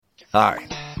Hi,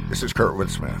 this is Kurtwood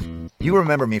Smith. You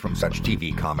remember me from such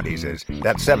TV comedies as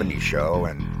That 70s Show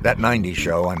and That 90s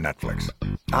Show on Netflix.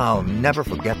 I'll never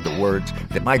forget the words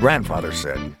that my grandfather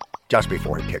said just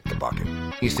before he kicked the bucket.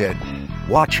 He said,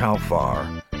 "Watch how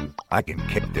far I can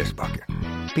kick this bucket."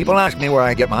 People ask me where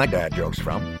I get my dad jokes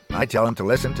from. I tell them to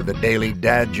listen to the Daily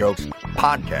Dad Jokes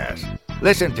podcast.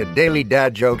 Listen to Daily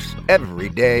Dad Jokes every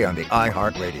day on the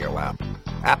iHeartRadio app,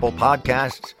 Apple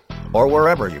Podcasts, or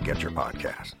wherever you get your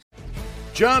podcasts.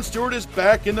 Jon Stewart is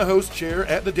back in the host chair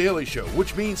at The Daily Show,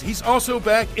 which means he's also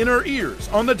back in our ears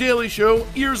on The Daily Show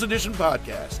Ears Edition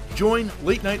podcast. Join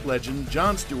late-night legend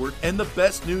Jon Stewart and the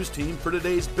best news team for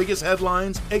today's biggest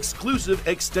headlines, exclusive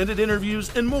extended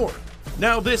interviews, and more.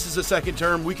 Now this is a second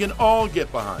term we can all get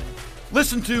behind.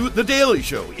 Listen to The Daily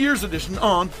Show Ears Edition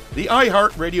on the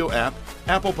iHeartRadio app,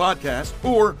 Apple Podcasts,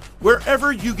 or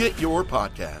wherever you get your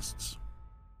podcasts.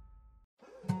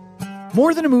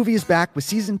 More Than a Movie is back with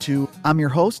Season 2. I'm your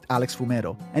host, Alex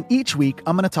Fumero, and each week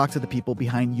I'm going to talk to the people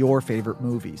behind your favorite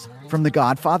movies. From The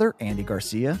Godfather, Andy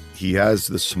Garcia. He has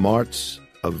the smarts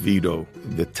of Vito,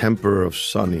 the temper of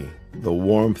Sonny, the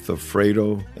warmth of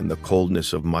Fredo, and the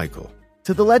coldness of Michael.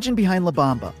 To the legend behind La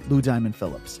Bamba, Lou Diamond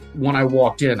Phillips. When I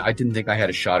walked in, I didn't think I had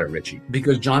a shot at Richie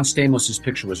because John Stamos'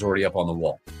 picture was already up on the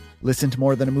wall. Listen to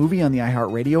More Than a Movie on the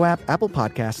iHeartRadio app, Apple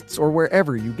Podcasts, or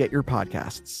wherever you get your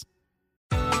podcasts.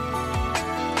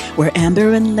 We're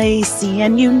Amber and Lacey,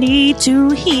 and you need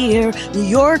to hear New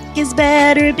York is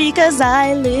better because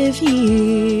I live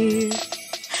here.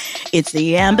 It's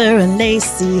the Amber and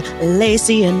Lacey,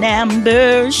 Lacey and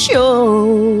Amber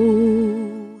show.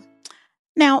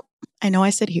 Now, I know I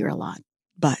said here a lot,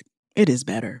 but it is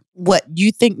better. What,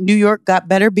 you think New York got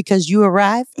better because you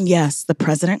arrived? Yes, the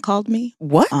president called me.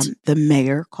 What? The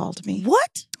mayor called me.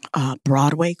 What?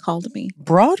 Broadway called me.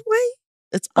 Broadway?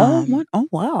 It's all one. Oh,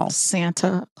 wow.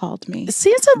 Santa called me.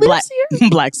 Santa lives here?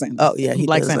 Black Santa. Oh, yeah. He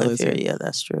Black does Santa live lives here. here. Yeah,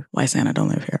 that's true. White Santa don't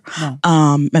live here. No.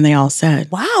 And they all said,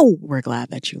 wow, we're glad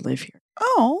that you live here.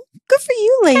 Oh, good for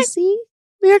you, Lacey.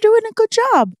 You're doing a good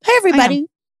job. Hey, everybody.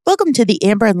 Welcome to the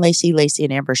Amber and Lacey, Lacey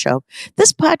and Amber show.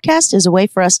 This podcast is a way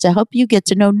for us to help you get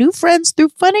to know new friends through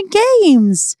fun and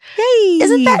games. Yay.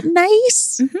 Isn't that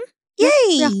nice? Mm-hmm.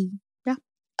 Yay.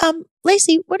 Yeah.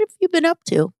 Lacey, what have you been up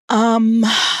to?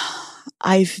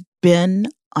 I've been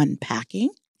unpacking.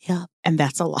 Yeah. And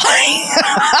that's a lie.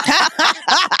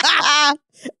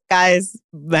 Guys,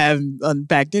 I haven't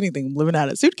unpacked anything. I'm living out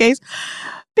of a suitcase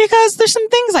because there's some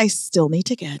things I still need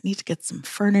to get. I need to get some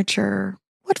furniture.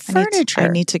 What furniture? I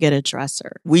need to get a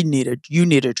dresser. You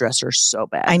need a dresser so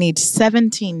bad. I need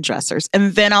 17 dressers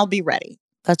and then I'll be ready.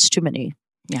 That's too many.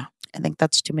 Yeah. I think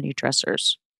that's too many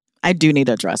dressers. I do need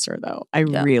a dresser though.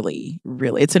 Really,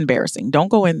 it's embarrassing. Don't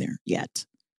go in there yet.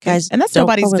 Guys, and that's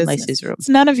nobody's business. Lacey's room. It's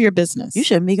none of your business. You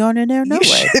shouldn't be going in there no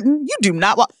way. You do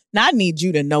not want. Now I need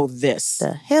you to know this.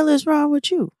 The hell is wrong with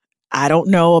you? I don't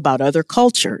know about other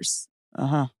cultures.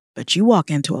 But you walk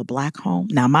into a Black home.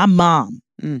 Now my mom,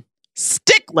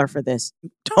 stickler for this.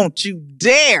 Don't you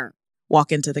dare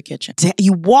walk into the kitchen.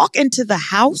 You walk into the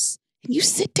house and you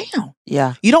sit down.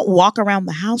 Yeah. You don't walk around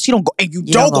the house. You don't go and you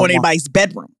don't go in anybody's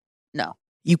bedroom. No.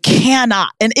 You cannot.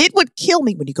 And it would kill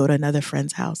me when you go to another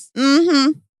friend's house.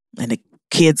 Mm-hmm. And the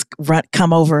kids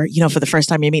come over, for the first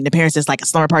time you're meeting the parents. It's like a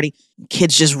slumber party.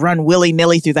 Kids just run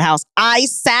willy-nilly through the house. I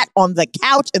sat on the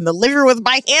couch in the living room with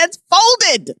my hands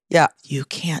folded. Yeah. You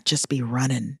can't just be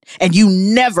running. And you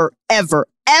never, ever,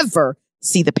 ever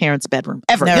see the parents' bedroom.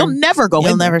 Ever. You'll never go in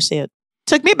there. You'll never see it.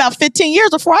 Took me about 15 years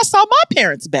before I saw my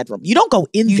parents' bedroom. You don't go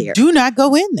in there. You do not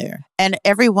go in there. And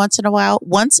every once in a while,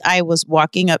 once I was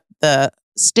walking up the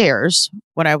stairs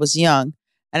when I was young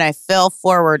and I fell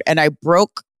forward and I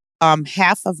broke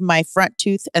half of my front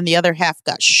tooth and the other half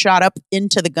got shot up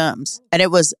into the gums. And it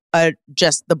was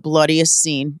just the bloodiest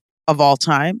scene of all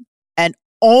time. And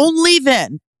only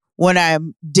then, when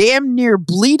I'm damn near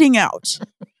bleeding out,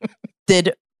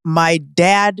 did my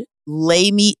dad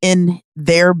lay me in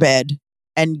their bed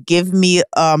and give me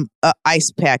a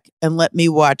ice pack and let me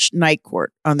watch Night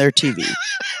Court on their TV.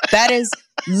 That is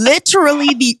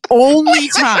literally the only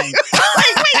time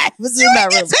I was in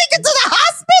that room. Take it to the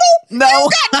hospital? No. You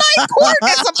got Night Court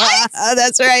and some ice?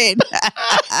 That's right.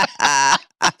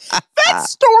 That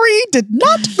story did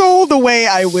not go the way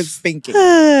I was thinking.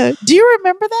 Do you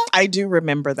remember that? I do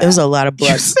remember that. There was a lot of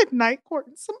blood. You said Night Court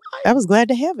and some ice. I was glad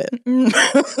to have it.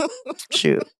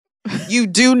 Shoot. You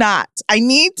do not. I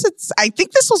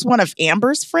think this was one of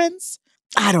Amber's friends.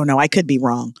 I don't know. I could be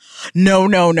wrong.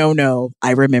 No.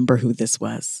 I remember who this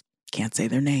was. Can't say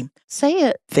their name. Say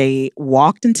it. They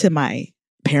walked into my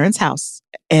parents' house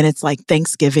and it's like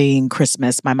Thanksgiving,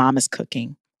 Christmas. My mom is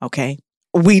cooking. Okay.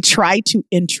 We try to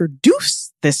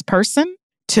introduce this person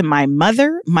to my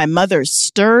mother. My mother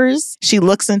stirs. She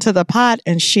looks into the pot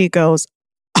and she goes,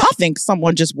 I think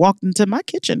someone just walked into my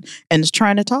kitchen and is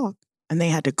trying to talk. And they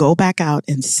had to go back out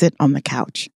and sit on the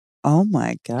couch. Oh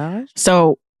my gosh.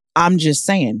 So I'm just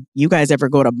saying, you guys ever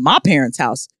go to my parents'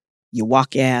 house, you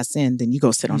walk your ass in, then you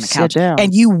go sit on the couch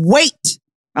and you wait.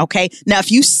 Okay. Now,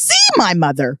 if you see my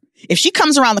mother, if she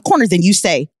comes around the corner, then you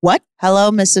say, what?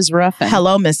 Hello, Mrs. Ruffin.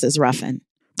 Hello, Mrs. Ruffin.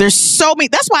 There's so many.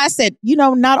 That's why I said,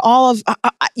 not all of,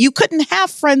 you couldn't have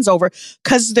friends over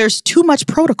because there's too much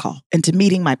protocol into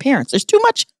meeting my parents. There's too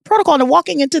much protocol into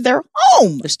walking into their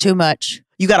home. There's too much.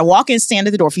 You got to walk in, stand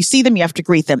at the door. If you see them, you have to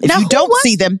greet them. If now, you don't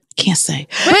see them, can't say.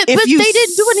 But they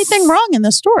didn't do anything wrong in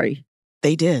the story.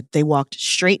 They did. They walked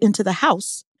straight into the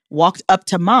house, walked up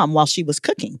to mom while she was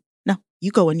cooking. No,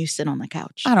 you go and you sit on the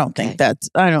couch. I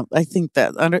think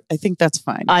that's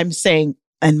fine. I'm saying,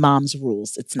 and mom's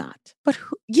rules, it's not. But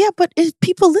but if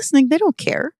people listening, they don't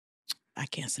care. I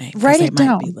can't say. Write it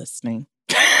down. Might be listening.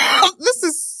 This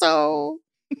is so.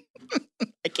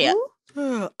 I can't.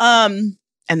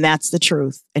 And that's the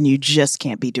truth. And you just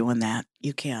can't be doing that.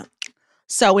 You can't.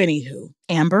 So, anywho,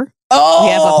 Amber, we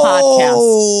have a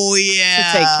podcast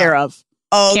to take care of.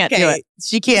 Okay. Can't do it.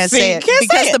 She can't say it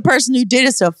because the person who did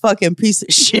it's a fucking piece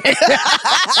of shit.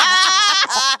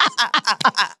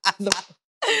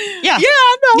 Yeah,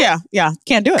 I know. Yeah,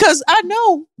 can't do it because I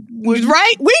know,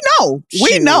 right? We know.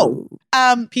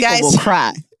 People guys, will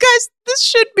cry. Guys, this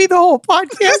shouldn't be the whole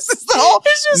podcast. It's just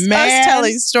us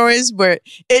telling stories where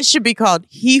it should be called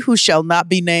 "He Who Shall Not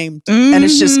Be Named," and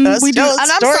it's just us. And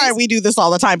I'm sorry we do this all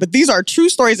the time, but these are true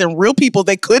stories and real people.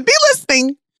 They could be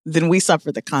listening. Then we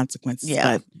suffer the consequences.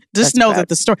 Yeah, but just know that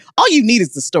the story. All you need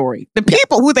is the story. The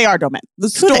people who they are don't matter. The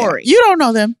story. You don't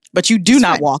know them, but you do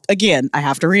not walk. Again, I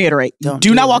have to reiterate: you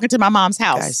do not walk into my mom's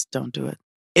house. Guys, don't do it.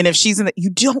 And if she's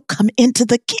you don't come into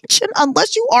the kitchen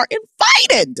unless you are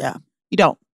invited. Yeah, you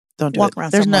don't. Don't walk do around.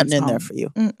 It. There's nothing in there for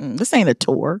you. This ain't a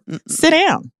tour. Sit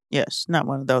down. Yes, not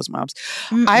one of those moms.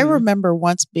 I remember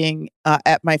once being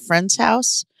at my friend's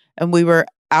house and we were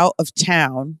out of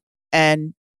town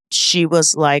and she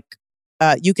was like,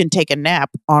 you can take a nap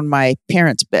on my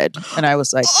parents' bed. And I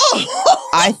was like,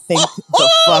 I think the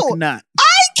fuck not.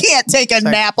 I can't take a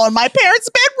nap on my parents'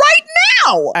 bed right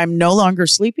now. I'm no longer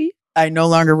sleepy. I no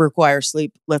longer require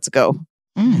sleep. Let's go.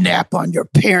 Nap on your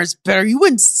parents' bed. Are you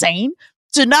insane?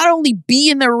 To not only be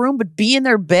in their room, but be in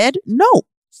their bed? No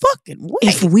fucking way.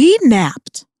 If we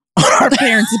napped on our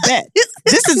parents' bed,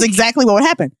 this is exactly what would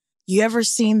happen. You ever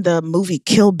seen the movie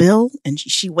Kill Bill? And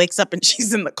she wakes up and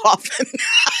she's in the coffin.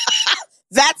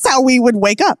 That's how we would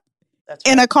wake up. That's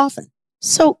right. In a coffin.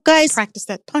 So, guys, practice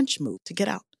that punch move to get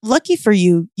out. Lucky for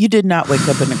you, you did not wake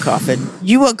up in a coffin.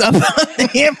 You woke up on the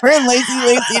Amber and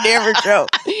Lazy and Amber show.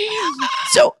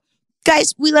 So,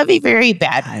 guys, we love you very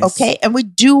bad, okay? And we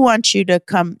do want you to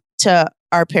come to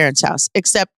our parents' house,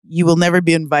 except you will never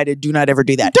be invited. Do not ever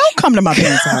do that. Don't come to my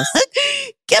parents' house.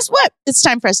 Guess what? It's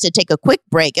time for us to take a quick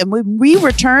break. And when we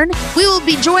return, we will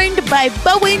be joined by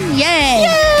Bowen Yang.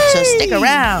 Yay! So stick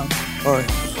around.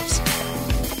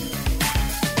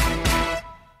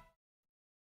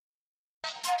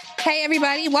 Hey,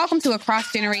 everybody. Welcome to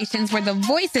Across Generations, where the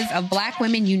voices of Black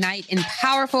women unite in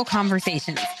powerful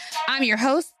conversations. I'm your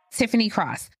host, Tiffany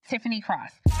Cross.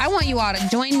 I want you all to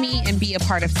join me and be a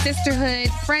part of sisterhood,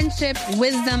 friendship,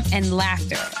 wisdom, and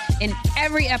laughter. In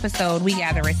every episode, we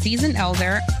gather a seasoned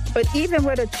elder. But even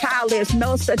with a child, there's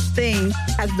no such thing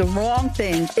as the wrong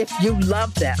thing if you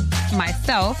love them.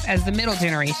 Myself, as the middle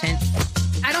generation.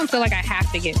 I don't feel like I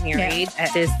have to get married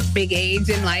at this big age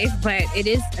in life, but it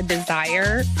is a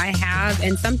desire I have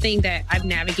and something that I've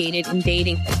navigated in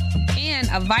dating. And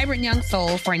a vibrant young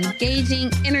soul for engaging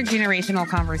intergenerational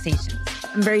conversations.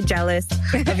 I'm very jealous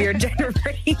of your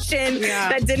generation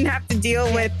that didn't have to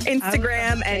deal with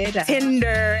Instagram and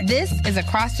Tinder. This is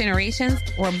Across Generations,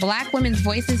 where Black women's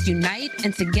voices unite,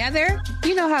 and together,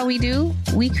 you know how we do,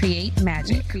 we create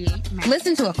magic.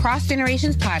 Listen to Across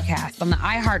Generations podcast on the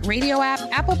iHeartRadio app,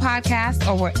 Apple Podcasts,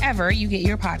 or wherever you get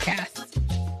your podcasts.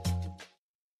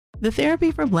 The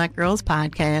Therapy for Black Girls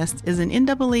podcast is an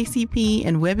NAACP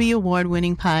and Webby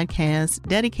Award-winning podcast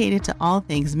dedicated to all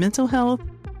things mental health,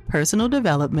 personal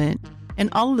development, and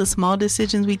all of the small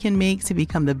decisions we can make to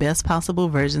become the best possible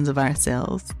versions of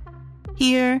ourselves.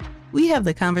 Here, we have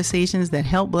the conversations that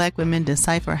help Black women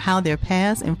decipher how their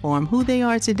past inform who they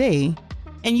are today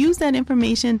and use that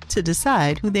information to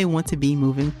decide who they want to be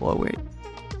moving forward.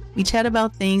 We chat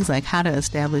about things like how to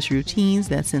establish routines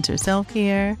that center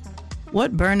self-care,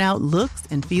 what burnout looks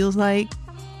and feels like,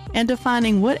 and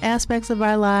defining what aspects of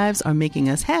our lives are making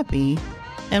us happy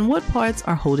and what parts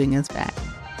are holding us back.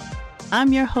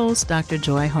 I'm your host, Dr.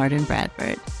 Joy Harden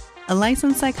Bradford, a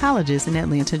licensed psychologist in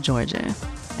Atlanta, Georgia,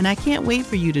 and I can't wait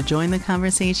for you to join the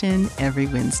conversation every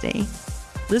Wednesday.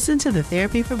 Listen to the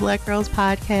Therapy for Black Girls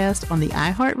podcast on the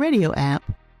iHeartRadio app,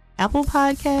 Apple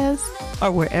Podcasts,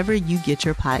 or wherever you get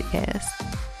your podcasts.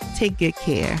 Take good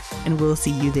care, and we'll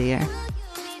see you there.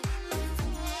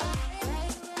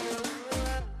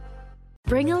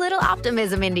 Bring a little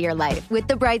optimism into your life with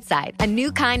The Bright Side, a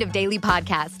new kind of daily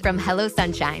podcast from Hello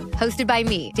Sunshine, hosted by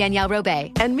me, Danielle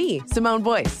Robay. And me, Simone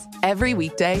Boyce. Every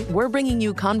weekday, we're bringing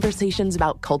you conversations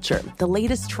about culture, the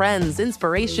latest trends,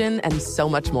 inspiration, and so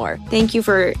much more. Thank you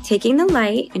for taking the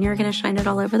light, and you're going to shine it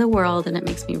all over the world, and it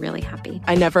makes me really happy.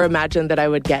 I never imagined that I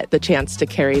would get the chance to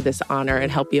carry this honor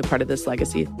and help be a part of this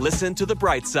legacy. Listen to The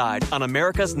Bright Side on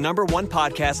America's #1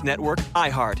 podcast network,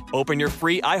 iHeart. Open your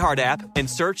free iHeart app and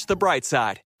search The Bright Side.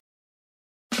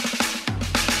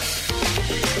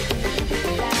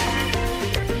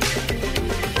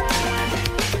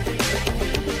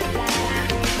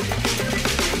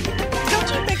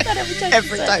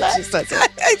 Every time she says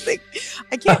it. I think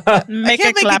I can't make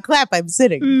a clap. I'm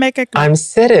sitting. Make a clap. I'm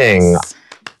sitting.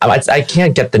 I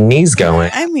can't get the knees going.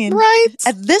 I mean, right?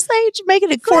 At this age,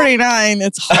 making it clap. 49,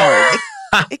 it's hard.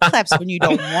 It claps when you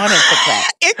don't want it to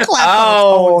clap. It claps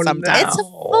on its own sometimes. It's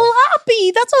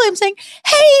floppy. That's all I'm saying.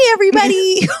 Hey,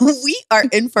 everybody. We are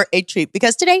in for a treat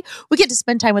because today we get to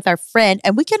spend time with our friend,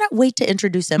 and we cannot wait to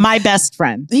introduce him. My best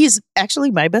friend. He's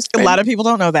actually my best friend. A lot of people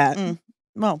don't know that.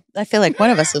 Well, I feel like one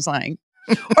of us is lying.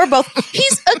 Or both.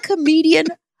 He's a comedian,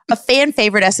 a fan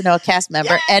favorite SNL cast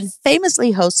member, and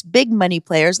famously hosts Big Money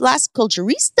Players, Las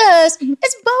Culturistas. It's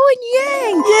Bowen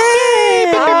Yang.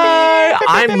 Yay! Hi,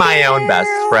 I'm my own best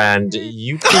friend.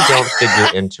 You two don't figure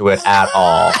into it at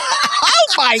all.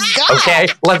 Oh my God. Okay,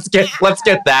 let's get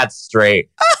that straight.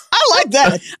 I like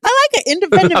that. I like an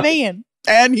independent man.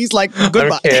 And he's like,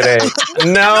 goodbye. I'm kidding.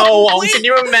 No, can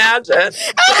you imagine?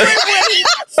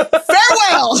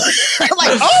 Farewell. I'm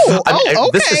like,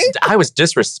 okay. I was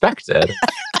disrespected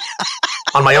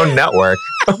on my own network.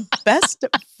 Best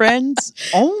friends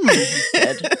only.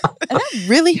 And that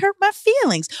really hurt my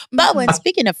feelings. But when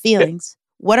speaking of feelings,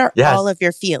 what are all of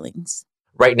your feelings?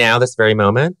 Right now, this very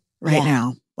moment? Right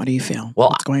now. What do you feel? Well,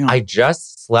 what's going on? I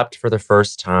just slept for the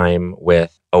first time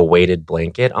with a weighted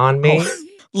blanket on me. Oh.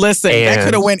 Listen, that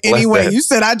could have went any way. You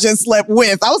said I just slept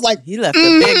with. I was like, he left a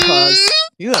big pause.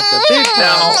 You left a big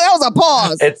pause. That was a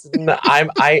pause. It's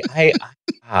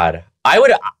God.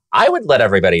 I would let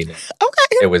everybody know.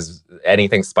 Okay. It was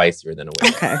anything spicier than a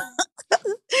weighted. Okay.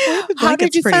 How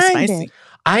did you find it?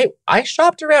 I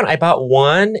shopped around. I bought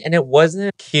one and it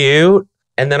wasn't cute.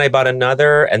 And then I bought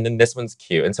another and then this one's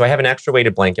cute. And so I have an extra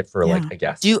weighted blanket for I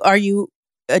guess. Are you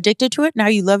addicted to it? Now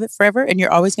you love it forever and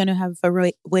you're always going to have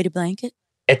a weighted blanket?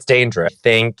 It's dangerous. I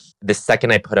think the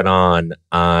second I put it on,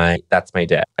 that's my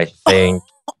day. I think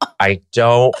I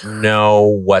don't know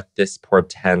what this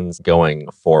portends going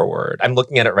forward. I'm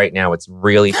looking at it right now. It's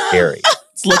really scary.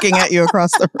 It's looking at you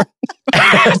across the room.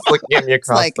 It's looking at me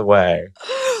across the way.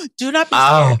 Do not be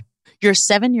scared. You're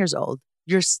 7 years old.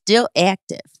 You're still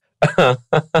active.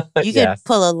 You could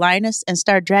pull a Linus and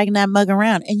start dragging that mug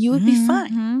around and you would be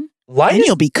fine. Linus, and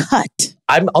you'll be cut.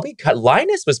 I'll be cut.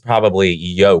 Linus was probably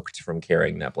yoked from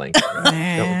carrying that blanket.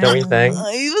 Don't you think?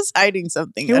 He was hiding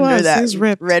something under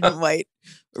that red and white,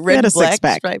 red and black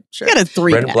striped shirt. He had a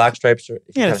 3-pack. Red and black striped shirt.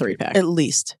 He had a 3-pack. At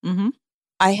least. Mm-hmm.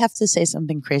 I have to say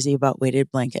something crazy about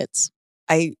weighted blankets.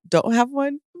 I don't have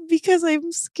one because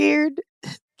I'm scared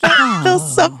that they'll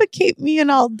suffocate me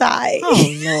and I'll die.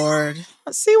 Oh, Lord.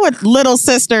 See what little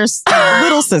sisters,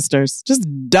 just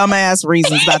dumbass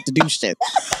reasons not to do shit.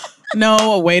 No,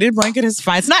 a weighted blanket is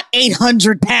fine. It's not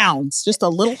 800 pounds. Just a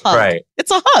little hug. Right.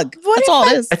 It's a hug. That's all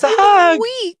it is. It's a hug.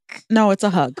 Weak. No, it's a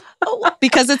hug.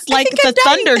 Because it's like the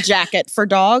thunder jacket for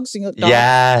dogs. You know, dogs.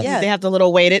 Yes. They have the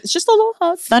little weighted. It's just a little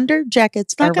hug. Thunder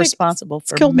jackets are responsible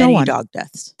for many dog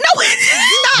deaths. No,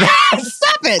 it's not.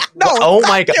 Stop it. No. Oh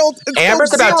my God.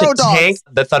 Amber's about to tank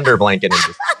the thunder blanket.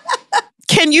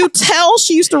 Can you tell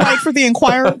she used to write for the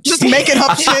Enquirer? Just making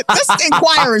up shit. Just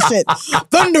Enquirer shit.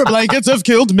 Thunder blankets have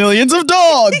killed millions of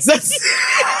dogs. That's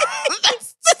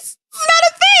not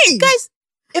a thing. Guys,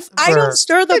 if I don't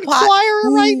stir the pot,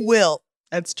 who will?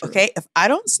 That's true. Okay, if I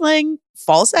don't sling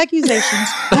false accusations,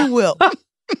 who will?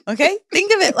 Okay,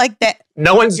 think of it like that.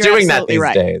 No one's doing that these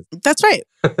days. That's right.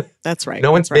 That's right.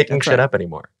 No one's making shit up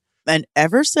anymore. And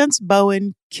ever since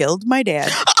Bowen killed my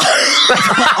dad,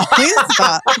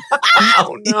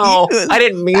 oh no! I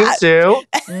didn't mean to.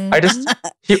 I just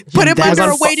put him under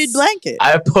a weighted blanket.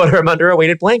 I put him under a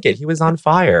weighted blanket. He was on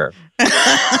fire.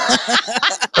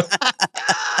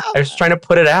 I was trying to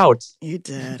put it out. You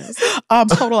did.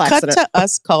 Total accident. Cut to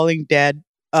us calling Dad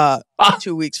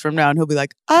 2 weeks from now, and he'll be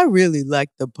like, I really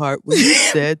liked the part where you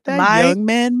said that young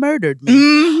man murdered me.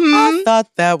 I thought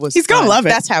that was He's going to love it.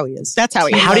 That's how he is. That's how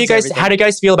he is. How do you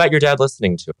guys feel about your dad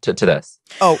listening to this?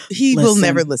 Oh, he will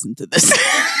never listen to this.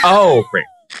 Oh, great.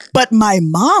 But my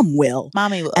mom will.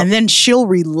 Mommy will. And then she'll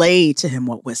relay to him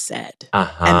what was said.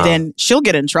 And then she'll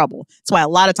get in trouble. That's why a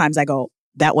lot of times I go,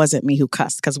 that wasn't me who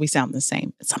cussed, because we sound the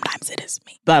same. Sometimes it is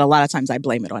me. But a lot of times I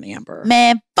blame it on Amber.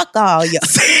 Man, fuck all you.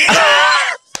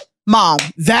 Mom,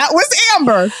 that was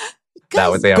Amber. That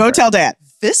was Amber. Go tell Dad.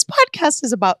 This podcast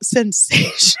is about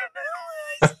sensation.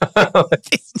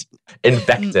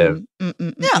 Invective.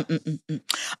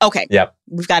 Okay. Yep.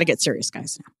 We've got to get serious,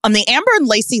 guys. On the Amber and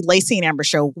Lacey and Amber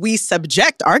show, we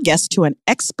subject our guests to an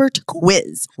expert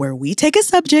quiz where we take a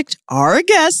subject our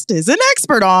guest is an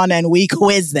expert on and we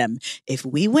quiz them. If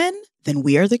we win, then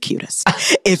we are the cutest.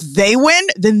 If they win,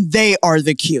 then they are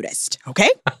the cutest. Okay?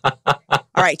 All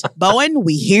right. Bowen,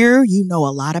 we hear you know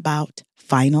a lot about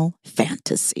Final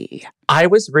Fantasy. I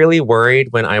was really worried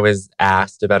when I was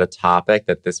asked about a topic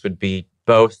that this would be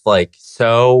both like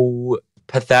so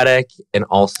pathetic and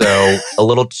also a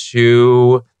little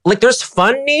too like there's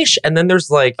fun niche and then there's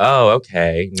like, oh,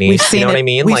 okay, niche. We've seen what I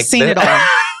mean? We've like seen it all.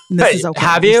 This is okay.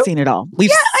 Have you? We've seen it all.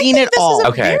 We've seen it all.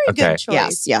 Okay. Okay.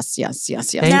 Yes.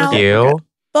 Thank you.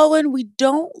 Bowen, we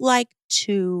don't like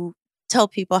to tell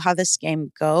people how this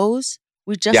game goes.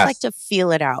 We just like to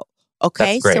feel it out.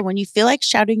 Okay. So when you feel like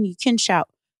shouting, you can shout.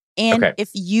 And if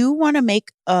you want to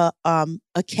make a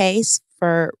case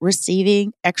for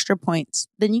receiving extra points,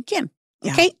 then you can.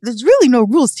 Okay. There's really no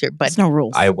rules here, but there's no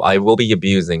rules. I will be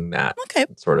abusing that.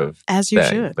 Sort of as you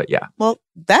thing, should. But yeah. Well,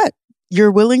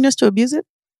 your willingness to abuse it,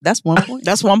 that's 1 point.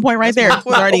 That's 1 point right there.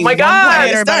 Oh my God.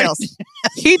 Everybody else.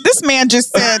 This man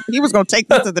just said he was going to take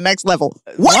this to the next level.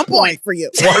 1 point for you.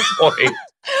 1 point.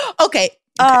 Okay.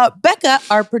 Becca,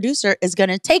 our producer, is going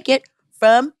to take it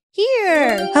from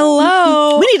here.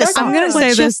 Hello. We need a song. I'm going to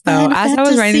say this, though. As I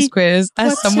was writing this quiz,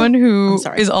 as someone who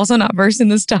is also not versed in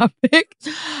this topic,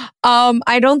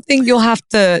 I don't think you'll have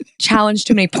to challenge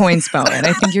too many points, Bowen.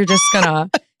 I think you're just going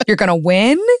to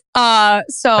win.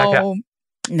 So...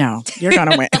 No, you're going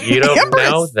to win. You don't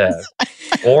know this.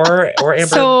 Or Amber.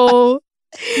 So...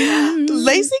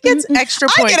 Lacey gets extra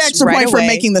points. I get extra point for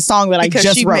making the song that I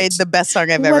just she wrote. made the best song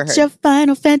I've ever heard. What's your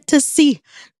Final Fantasy?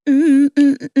 And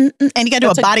you got to do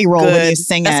a body roll when you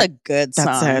sing That's it. a good song.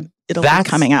 That's it. It'll be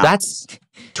coming out. That's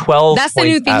 12 That's the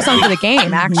new theme song for the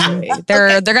game, actually.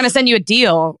 They're going to send you a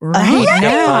deal right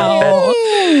now.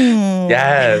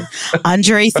 Yes.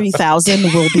 Andre 3000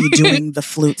 will be doing the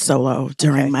flute solo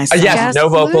during my song. Yes, no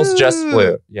vocals, just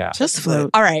flute. Yeah. Just flute.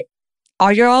 All right.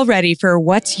 Are you all ready for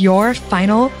what's your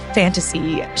Final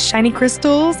Fantasy? Shiny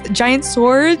crystals, giant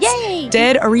swords,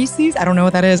 dead Orises? I don't know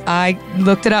what that is. I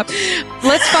looked it up.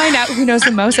 Let's find out who knows the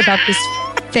most about this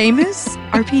famous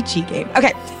RPG game.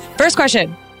 Okay, first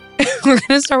question. We're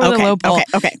going to start with a low ball.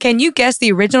 Okay. Can you guess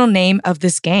the original name of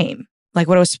this game? Like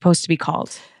what it was supposed to be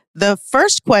called? The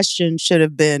first question should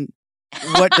have been,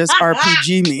 what does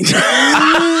RPG mean?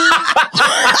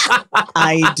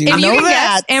 I do if know you can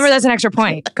that. Guess, Amber, that's an extra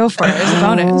point. Go for it. It's a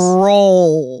bonus.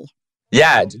 Roll.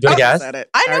 Yeah. Do you want to guess?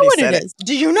 I know what it is.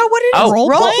 Do you know what it is? Oh,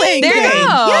 Role-playing there you game.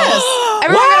 go. Yes.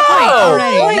 Everyone got a point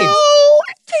already.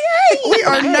 We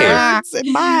are nerds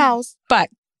in my house. But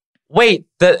wait,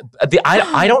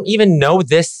 I don't even know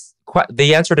this.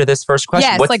 The answer to this first question.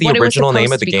 Yes, What's like the what original it was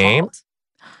name of the supposed to be game? called.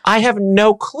 I have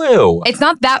no clue. It's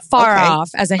not that far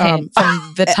off as a hint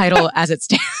from the title as it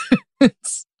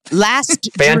stands. Last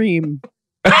Dream.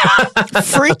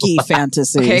 Freaky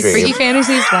Fantasy. Okay, Freaky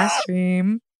Fantasies, Last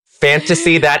Dream.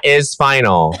 Fantasy that is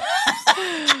final.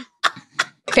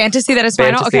 Fantasy that is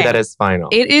final. Fantasy Okay, that is final.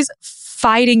 it is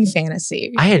fighting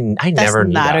fantasy. I never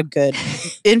knew not that. a good.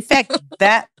 In fact,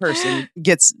 that person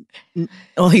gets.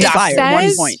 Well, he's It fired.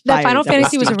 says 1 point. that Final Fired.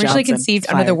 Fantasy was Steve originally Johnson. conceived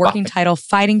under the working title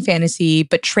Fighting Fantasy,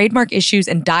 but trademark issues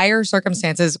and dire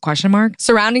circumstances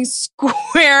surrounding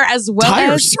Square as well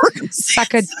Dire as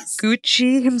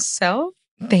Sakaguchi himself.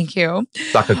 Thank you.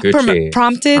 Sakaguchi.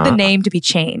 Prompted the name to be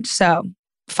changed. So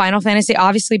Final Fantasy,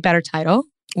 obviously better title.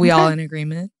 We all in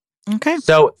agreement. Okay.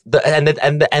 So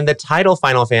the title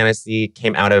Final Fantasy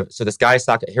came out of this guy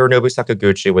Hironobu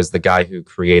Sakaguchi was the guy who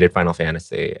created Final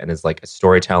Fantasy and is like a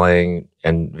storytelling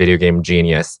and video game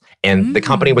genius. And the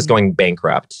company was going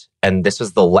bankrupt, and this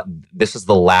was the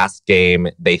last game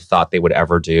they thought they would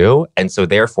ever do. And so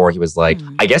therefore he was like,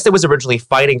 I guess it was originally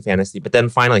Fighting Fantasy, but then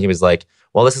finally he was like,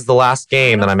 well, this is the last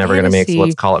game that I'm ever going to make, so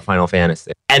let's call it Final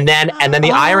Fantasy. And then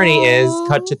the irony is,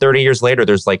 cut to 30 years later,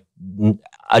 there's like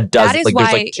a dozen. That is like, why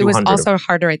there's like it was 200 also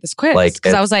hard to write this quiz. Like,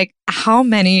 Because I was like, how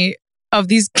many of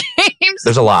these games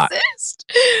There's a lot. exist?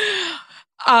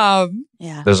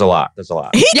 Yeah. There's a lot. There's a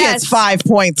lot. He gets 5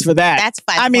 points for that. That's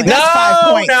 5 I mean, points. that's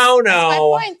 5 points.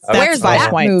 No. Where's five that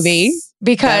points. movie?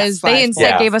 Because That's they 5 instead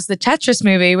points. gave us the Tetris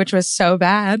movie, which was so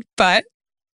bad. But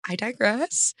I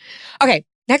digress. Okay,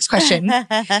 next question.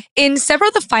 In several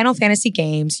of the Final Fantasy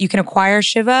games, you can acquire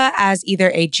Shiva as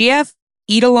either a GF,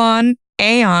 Eidolon,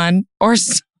 Aeon, or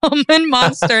summon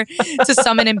monster to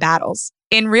summon in battles.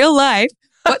 In real life,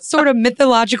 what sort of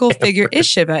mythological figure is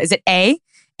Shiva? Is it A,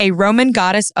 Roman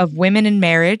goddess of women and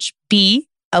marriage, B,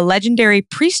 a legendary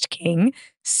priest king,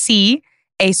 C,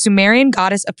 a Sumerian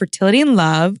goddess of fertility and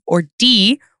love, or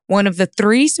D, one of the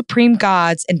 3 supreme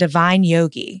gods and divine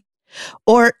yogi?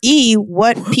 Or E,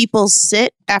 what people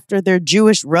sit after their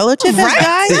Jewish relative has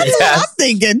died? That's what I'm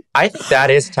thinking. I think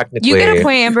that is technically You get a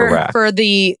point, Amber, correct. for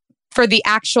the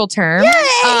actual term,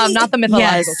 not the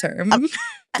mythological term.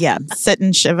 Yeah,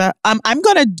 sitting Shiva. I'm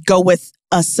going to go with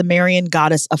a Sumerian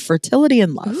goddess of fertility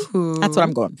and love. Ooh. That's what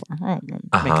I'm going for. I'm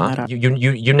making that up.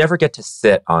 You never get to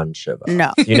sit on Shiva.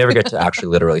 No. You never get to actually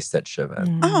literally sit Shiva.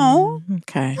 Oh,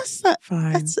 Okay,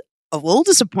 fine. that's a little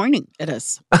disappointing. It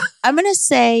is. I'm going to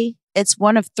say it's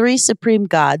one of 3 supreme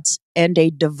gods and a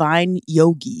divine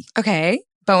yogi. Okay,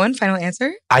 Bowen, final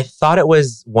answer? I thought it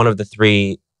was one of the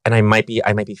 3, and I might be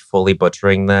fully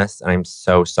butchering this, and I'm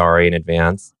so sorry in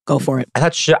advance. Go for it. I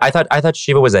thought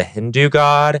Shiva was a Hindu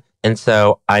god, and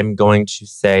so I'm going to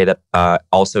say that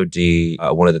also D,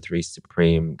 one of the 3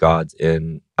 supreme gods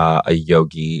in a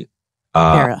yogi.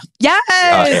 Hera.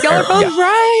 Yes, y'all are both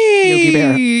right. Yogi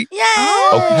Berra.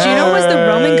 Yeah. Juno was the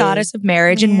Roman goddess of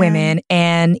marriage and women,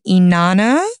 and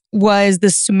Inanna was the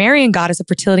Sumerian goddess of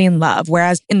fertility and love.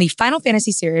 Whereas in the Final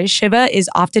Fantasy series, Shiva is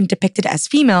often depicted as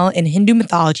female in Hindu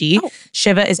mythology.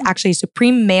 Shiva is actually a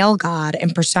supreme male god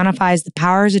and personifies the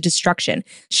powers of destruction.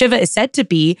 Shiva is said to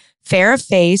be fair of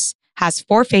face, has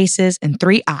 4 faces and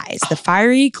 3 eyes. The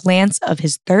fiery glance of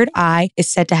his 3rd eye is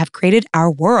said to have created our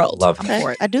world. Love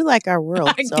Okay. I do like our world.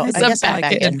 So I guess I'm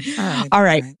back in. All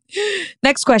right.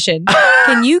 Next question.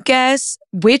 Can you guess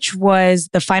which was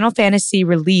the Final Fantasy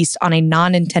released on a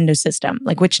non-Nintendo system?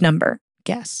 Like which number?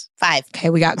 Guess. 5. Okay,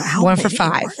 we got one for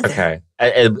 5. Okay,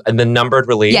 and the numbered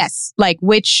release. Yes. Like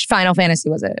which Final Fantasy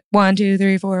was it? 1, 2,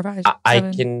 3, 4, 5, 6, I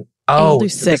 7. can. Oh, do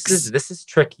so 6. this is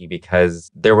tricky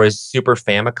because there was Super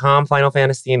Famicom Final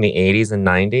Fantasy in the 80s and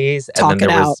 90s, and Talk then it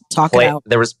there out. was Talk it out.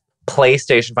 There was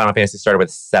PlayStation Final Fantasy started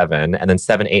with 7, and then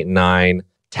 7, 8, 9,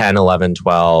 10, 11,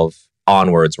 12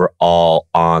 onwards were all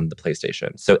on the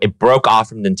PlayStation. So it broke off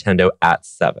from Nintendo at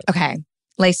 7. Okay.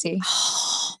 Lacey.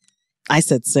 I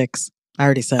said 6. I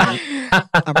already said it.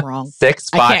 I'm wrong. 6,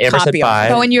 I 5. can't Amber said copy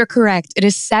 5. Oh, and you're correct. It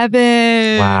is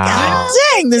 7. Wow.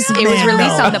 Dang, this It was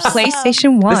released on the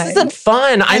PlayStation 1. This isn't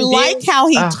fun. I like how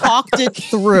he talked it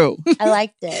through. I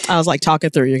liked it. I was like, talk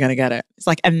it through. You're going to get it. It's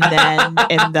like, and then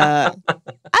in the...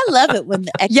 I love it when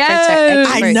the experts are Yes.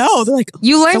 experts. I know. They're like,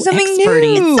 You learned so something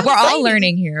experty. new. It's so We're all exciting.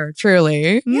 learning here,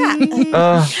 truly.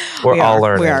 Yeah. We're all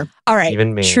learning. We are. All right.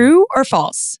 Even me. True or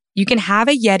false? You can have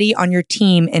a Yeti on your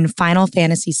team in Final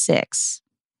Fantasy VI.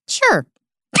 Sure.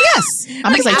 Yes.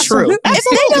 I'm going to say true. If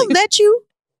they don't let you,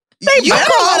 You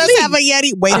better call let us me. have a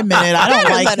Yeti. Wait a minute. I don't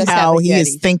Better like let us how have a he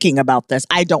is Yeti. thinking about this.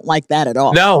 I don't like that at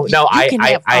all. No, I'm gonna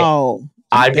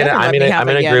have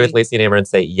a agree with Yeti. Lacey and Amber and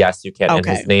say yes, you can. Okay.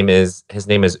 And his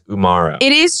name is Umaro.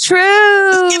 It is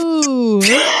true.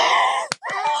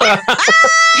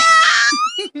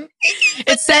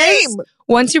 It says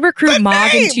once you recruit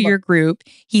Mog into your group,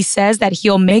 he says that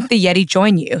he'll make the Yeti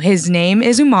join you. His name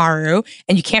is Umaru,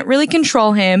 and you can't really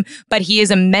control him, but he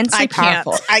is immensely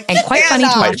powerful and quite funny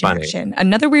to watch in action.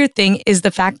 Another weird thing is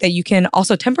the fact that you can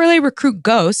also temporarily recruit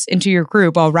ghosts into your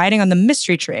group while riding on the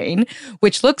mystery train,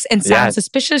 which looks and sounds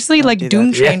suspiciously like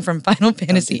Doom Train from Final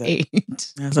Fantasy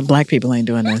VIII. So black people ain't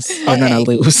doing this. They're going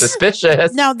to lose.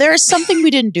 Suspicious. Now, there is something we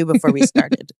didn't do before we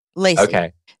started. Lacey,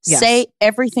 Okay. say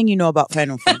everything you know about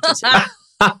Final Fantasy.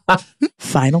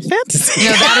 Final Fantasy.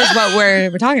 No, that is what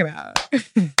we're talking about.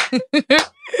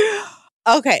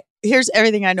 Okay, here's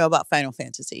everything I know about Final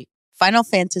Fantasy. Final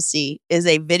Fantasy is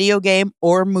a video game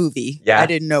or movie. Yeah. I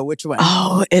didn't know which one.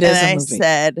 Oh, it is and a I movie.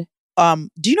 said,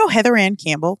 do you know Heather Ann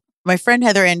Campbell? My friend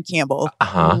Heather Ann Campbell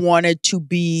wanted to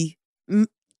be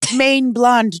main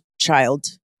blonde child.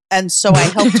 And so I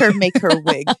helped her make her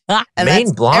wig. And Main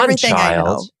that's blonde everything I know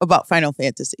child? about Final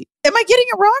Fantasy. Am I getting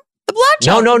it wrong? The blonde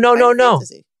child. No. Final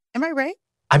Fantasy. Am I right?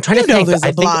 I'm trying to think. There's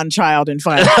a blonde child in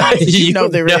Final Fantasy. You know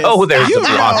there is. There's a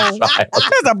blonde child.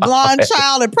 There's a blonde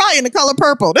child and probably in the color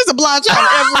purple. There's a blonde child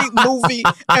in every movie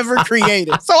ever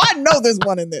created. So I know there's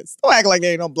one in this. Don't act like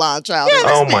there ain't no blonde child.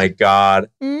 Oh my God.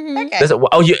 Mm-hmm. Okay.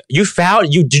 You found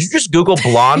did you just Google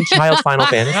blonde child Final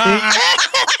Fantasy?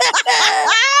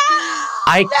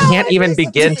 I can't even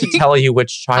begin to tell you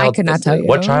which child. I could not tell you.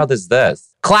 What child is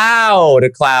this? Cloud.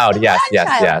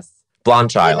 Yes.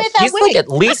 Blonde child. He's like at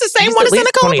least the same one as in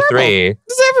the color 23. Purple.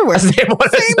 It's everywhere. Same one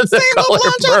as in the little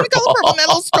blonde child in the color purple. purple in that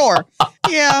little store.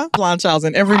 Yeah. Blonde child's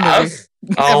in every movie.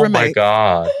 Oh my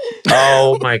God.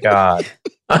 Oh my God.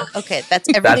 Okay, that's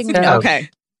everything we know. Okay.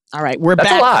 All right. We're That's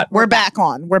back. a lot. We're back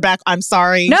on. We're back. I'm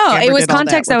sorry. No, Amber it was did all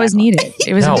context We're that was back on. needed.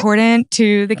 It was important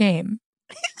to the game.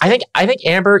 I think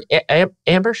Amber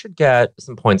should get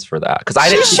some points for that because I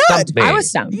didn't. She should. I was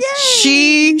stumped.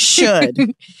 She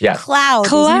should. Yeah. Cloud.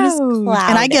 His name is Cloud.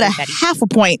 And I get a half a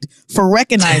point for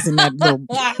recognizing that little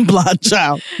blonde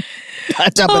child.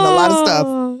 Packed up in a lot of stuff.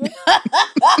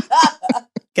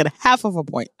 Get a half of a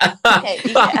point. Okay,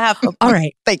 you get half a point. All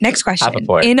right. Next question. Half a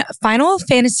point. In Final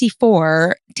Fantasy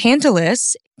IV,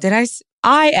 Tantalus,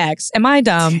 IX, am I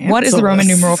dumb? What is the Roman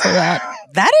numeral for that?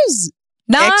 That is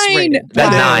 9. X-rated.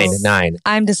 Nine.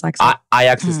 I'm dyslexic.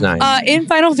 IX is 9. In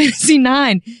Final Fantasy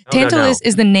IX, Tantalus no.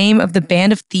 is the name of the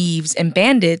band of thieves and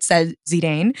bandits that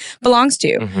Zidane belongs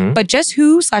to. Mm-hmm. But just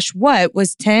who/what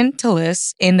was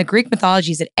Tantalus in the Greek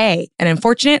mythology? Is it A, an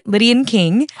unfortunate Lydian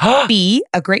king, B,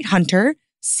 a great hunter,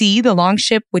 C, the long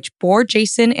ship which bore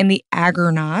Jason and the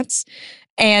Argonauts,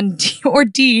 or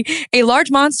D, a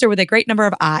large monster with a great number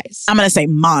of eyes? I'm going to say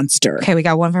monster. Okay, we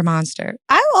got one for monster.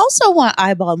 I also want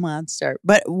eyeball monster,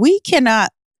 but we cannot.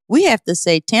 We have to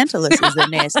say Tantalus is a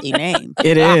nasty name.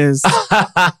 It is.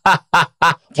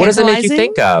 What does it make you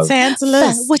think of?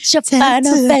 Tantalus. What's your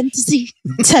Final Fantasy?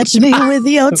 Touch me with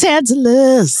your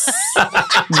Tantalus.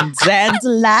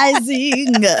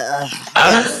 Tantalizing.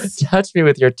 Touch me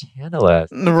with your Tantalus.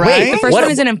 Right. The first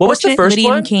one is an what was the unfortunate first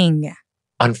Lydian one? king.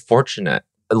 Unfortunate.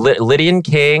 Lydian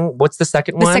king. What's the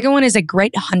second one? The second one is a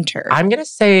great hunter. I'm going to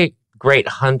say great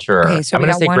hunter. Okay, so I'm we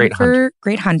going got to say one great for hunter.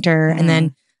 great hunter. And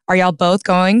then are y'all both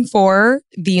going for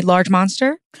the large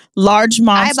monster? Large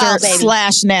monster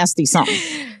Eyeball, / nasty song.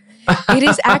 It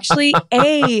is actually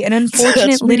A, an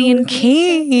unfortunate Lydian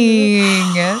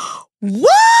king.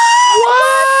 What?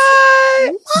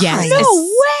 Yes. No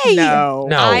way. No.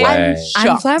 way.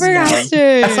 I'm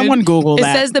flabbergasted. Someone Google It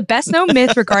that. says the best known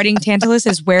myth regarding Tantalus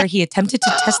is where he attempted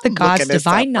to test the gods' Looking this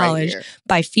divine up right knowledge here.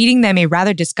 by feeding them a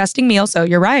rather disgusting meal. So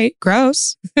you're right.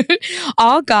 Gross.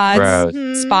 All gods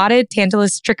spotted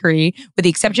Tantalus' trickery with the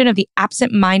exception of the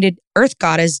absent-minded earth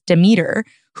goddess Demeter,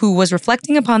 who was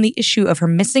reflecting upon the issue of her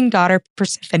missing daughter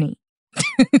Persephone.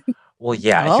 Well,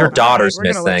 yeah. Oh, if your daughter's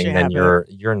we're gonna let missing, you then have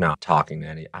you're not talking to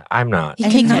any. I'm not. He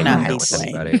hanging cannot out be with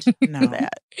slain. anybody. No.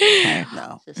 That.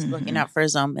 No, just looking out for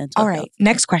his own mental All health. right,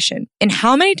 next question. In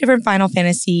how many different Final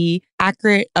Fantasy,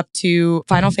 accurate up to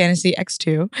Final Fantasy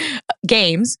X2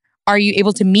 games, are you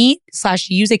able to meet /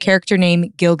 use a character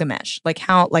named Gilgamesh? Like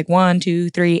how, 1,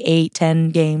 2, 3, 8, 10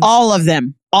 games? All of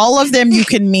them. All of them you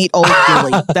can meet old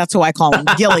Gilly. That's who I call him.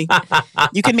 Gilly.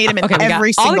 You can meet him in Okay, we got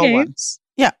every all the single one. games.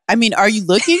 Yeah, I mean, are you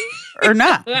looking or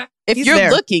not? If He's you're there.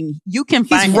 looking, you can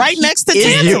find He's him. right He next to is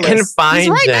Tantalus. You can find He's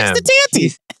right him. next to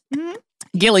Tanty.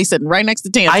 Gilly sitting right next to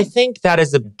Tanty. I think that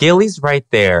is Gilly's right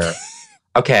there.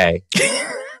 Okay.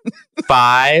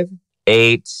 5,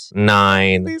 8,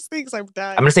 9. These things I'm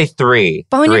dying. I'm going to say 3.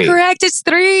 Bowen, 3. you're correct. It's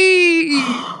 3.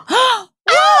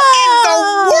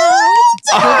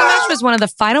 Gilgamesh was one of the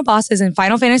final bosses in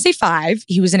Final Fantasy V.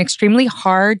 He was an extremely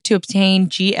hard to obtain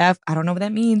GF, I don't know what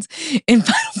that means, in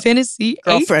Final Fantasy VIII.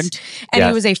 Girlfriend. And he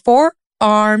Yes. was a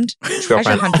 4-armed treasure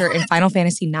Girlfriend. hunter in Final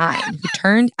Fantasy IX, who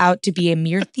turned out to be a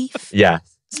mere thief. Yes.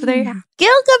 So there you have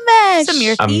Gilgamesh. a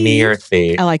mere A thief. mere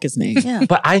thief. I like his name. Yeah.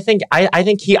 But I think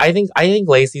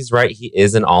Lacey's right. He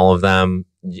is in all of them.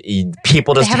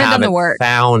 People just haven't done the work.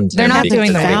 found They're him not doing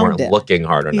the because they work. weren't Found him. looking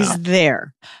hard enough. He's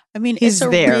there. I mean, He's it's a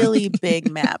there. really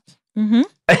big map. Mm-hmm.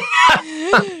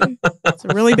 It's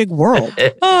a really big world.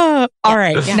 All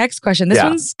right, next question. This Yeah.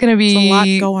 one's going to There's be... a lot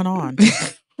going on.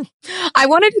 I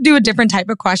wanted to do a different type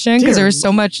of question because Dear there was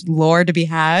so much lore to be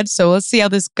had. So let's see how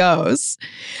this goes.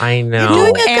 I know. Who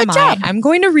doing a am good job. I'm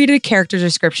going to read a character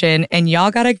description and y'all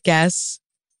got to guess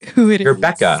who it is. You're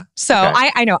Becca. So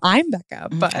Okay. I know I'm Becca,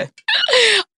 but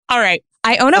all right.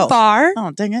 I own a bar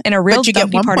dang it. in a real But you get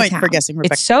dumpy 1 part of point town. for guessing,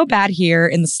 Rebecca. It's so bad here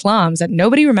in the slums that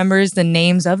nobody remembers the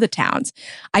names of the towns.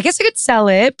 I guess I could sell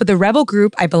it, but the rebel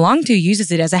group I belong to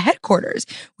uses it as a headquarters.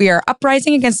 We are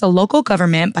uprising against the local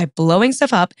government by blowing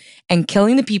stuff up and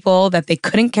killing the people that they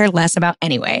couldn't care less about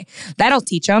anyway. That'll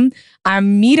teach them. I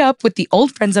meet up with the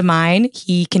old friends of mine.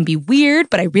 He can be weird,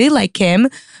 but I really like him.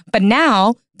 But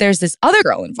now there's this other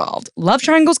girl involved. Love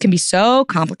triangles can be so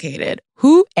complicated.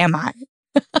 Who am I?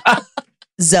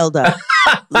 Zelda.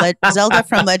 Zelda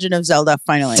from Legend of Zelda,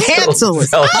 finally. Tantalus.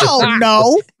 Zelda. Oh,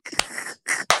 no.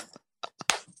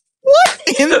 What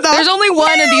in the There's only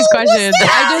one of these hell was questions.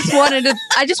 that?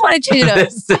 I just want to change it up.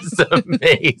 This is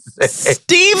amazing.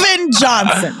 Stephen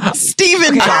Johnson.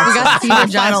 Stephen Johnson. We got Stephen Final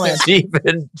Johnson. answer.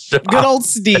 Stephen Johnson. Good old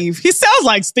Steve. He sounds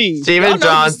like Steve. Stephen Y'all know-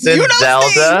 Johnson, you know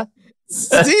Zelda.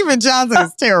 Steve. Stephen Johnson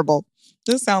is terrible.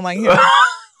 This sound like him.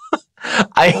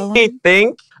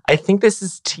 I think this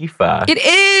is Tifa. It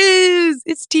is.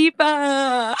 It's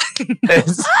Tifa.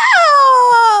 It's-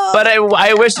 But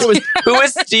I wish it was. Who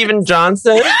is Stephen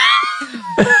Johnson?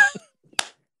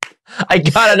 I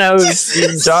gotta know who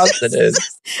Stephen Johnson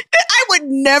is. I would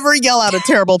never yell out a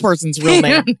terrible person's real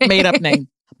name, made up name.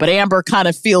 But Amber kind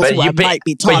of feels who I might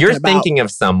be talking But you're about. thinking of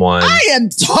someone. I am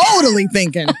totally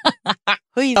thinking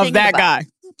Who you of thinking that about? guy.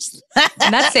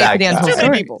 And that's safe That for the guy. untold Too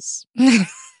many stories.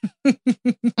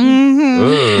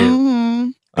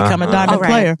 Become a diamond All right.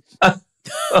 player.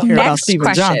 Hear about Next Stephen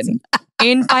question. Johnson.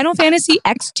 In Final Fantasy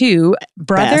X2,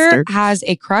 Brother Bastard. has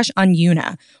a crush on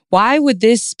Yuna. Why would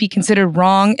this be considered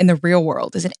wrong in the real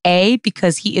world? Is it A,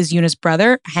 because he is Yuna's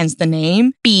brother, hence the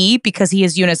name? B, because he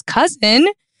is Yuna's cousin?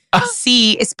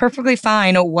 C, it's perfectly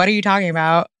fine. What are you talking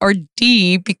about? Or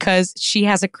D, because she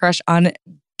has a crush on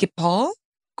Gipal?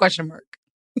 Question mark.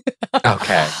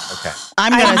 Okay.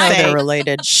 I'm I going know to say they're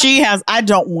related. she has, I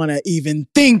don't want to even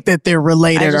think that they're I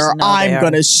related just or know they I'm are.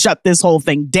 going to shut this whole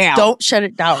thing down. Don't shut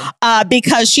it down.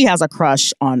 Because she has a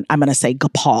crush on, I'm going to say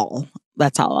Gopal.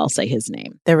 That's how I'll say his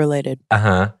name. They're related.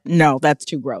 Uh-huh. No, that's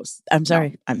too gross. I'm sorry.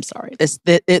 No, I'm sorry. That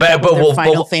But was their we'll-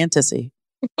 Final we'll- Fantasy.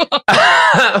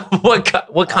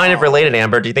 What kind of related,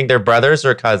 Amber? Do you think they're brothers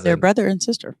or cousins? They're brother and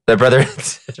sister. They're brother and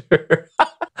sister.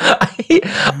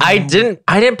 I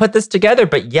didn't put this together,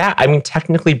 but yeah, I mean,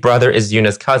 technically, brother is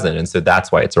Yuna's cousin, and so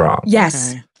that's why it's wrong.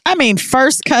 Yes. Okay. I mean,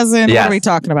 first cousin, Yes. what are we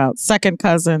talking about? Second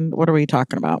cousin, what are we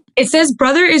talking about? It says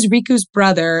brother is Riku's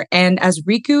brother, and as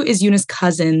Riku is Yuna's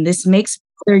cousin, this makes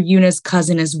her Yuna's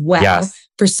cousin as well. Yes.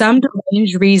 For some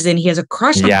strange reason, he has a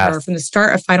crush on Yes. her from the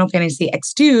start of Final Fantasy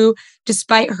X2,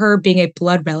 despite her being a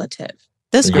blood relative.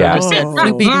 This girl Yeah. just said Oh.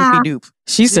 doopy doopy doop.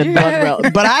 She said blood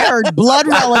relative, but I heard blood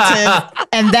relative,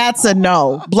 and that's a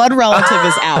no. Blood relative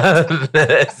is out.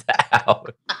 It's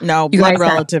out. No, You blood guys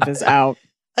are- relative is out.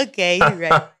 Okay, you're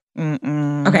right.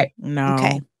 Mm-mm. Okay. No.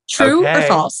 Okay. True or Okay.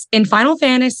 false? In Final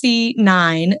Fantasy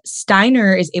IX,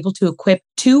 Steiner is able to equip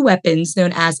two weapons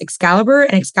known as Excalibur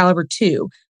and Excalibur II.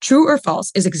 True or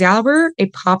false? Is Excalibur a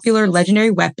popular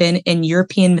legendary weapon in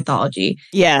European mythology?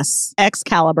 Yes,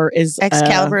 Excalibur is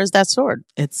Excalibur is that sword.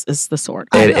 It's the sword.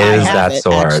 It I is have that it,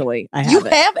 sword. Actually, I have You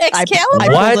it. have I Excalibur?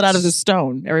 pulled What? it out of the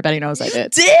stone. Everybody knows I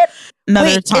did. Did? Another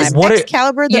Wait, time. is What are-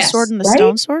 Excalibur the Yes, sword and the right?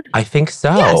 stone sword? I think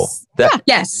so. Yes.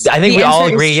 Yes. I think the we all answer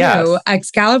is agree, yes. true.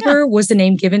 Excalibur was the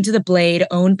name given to the blade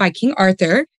owned by King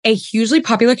Arthur, a hugely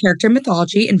popular character in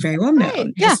mythology and very well known. Right,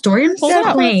 yeah. Historians Pulled it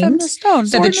out from the claims stone. that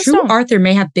sword the and true stone. Arthur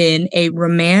may have been a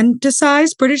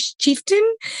romanticized British chieftain.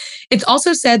 It's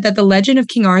also said that the legend of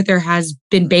King Arthur has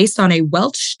been based on a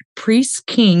Welsh priest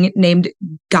king named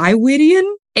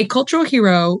Gwydion, a cultural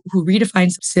hero who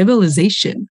redefines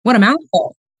civilization. What a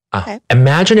mouthful.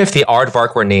 Imagine if the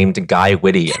aardvark were named Guy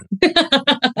Whittian.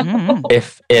 Mm.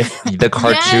 if the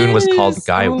cartoon was called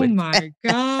Guy Oh Whittian. my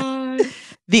God.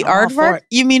 The I'm all for aardvark? it.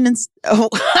 You mean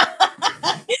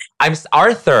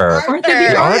Arthur. Arthur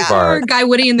the Aardvark. Guy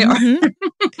Woody the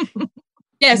Mhm.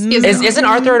 Yes. Isn't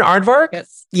Arthur an aardvark?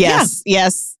 Yes.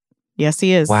 Yes,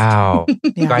 he is. Wow.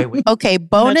 Yeah. Guy Whittian. Okay,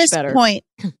 bonus better. point.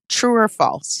 True or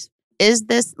false? Is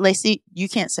this, Lacey, you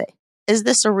can't say. Is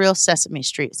this a real Sesame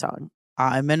Street song?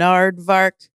 I'm an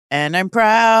aardvark and I'm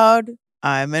proud.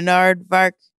 I'm an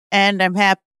aardvark and I'm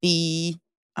happy.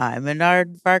 I'm an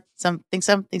aardvark. Something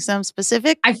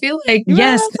specific. I feel like, You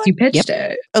yes, know, because you pitched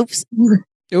it. Oops.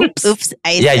 Oops.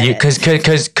 I Yeah, said you it.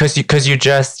 because you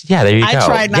just there you go. I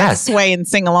tried not yes. to sway and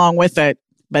sing along with it,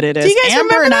 but it is. Do you guys Amber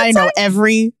remember and that I know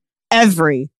song?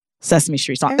 every Sesame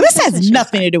Street song. Every This Sesame has Street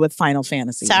nothing to do with Final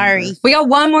Fantasy. Sorry. Amber. We got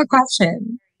one more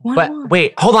question. One But more.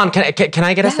 wait, hold on. Can I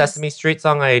get Yes. a Sesame Street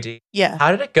song ID? Yeah. How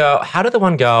did it go? How did the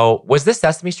one go? Was this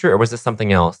Sesame Street or was this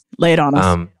something else? Lay it on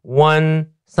us. One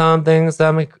something.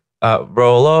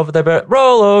 roll over the bed,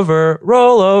 roll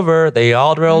over. They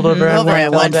all rolled over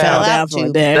and one fell down.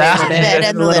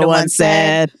 And the little one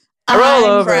said, roll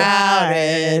over.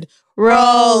 Crowded.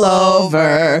 Roll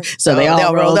over. So they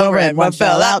all rolled over and one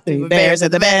fell out. Three bears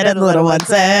in the bed and the little one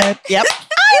said, yep.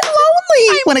 I'm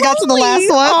lonely. When it got to the last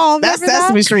one, Oh, that's remember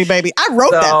Sesame Street, baby. I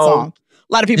wrote that song.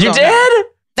 A lot of people You don't know. did?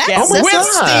 That's with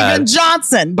Steven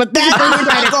Johnson, but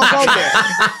that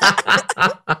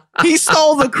go there. He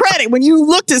stole the credit when you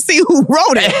look to see who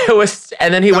wrote it.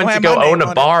 And then he went to go own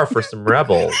a bar for some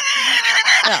rebels.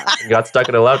 He got stuck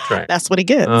in a love train. That's what he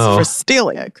gets for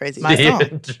stealing. Yeah, crazy. My song.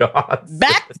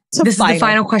 Back to this is the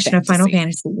final question of Final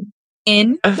Fantasy.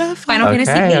 In Final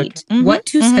Fantasy VIII, what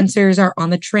two sensors are on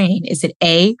the train? Is it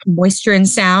A, moisture and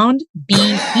sound, B,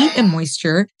 heat and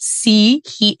moisture, C,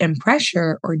 heat and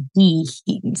pressure, or D,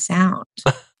 heat and sound?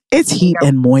 It's heat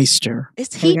and moisture.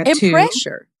 It's heat and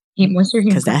pressure. Heat, moisture, heat,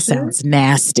 because that sounds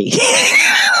nasty.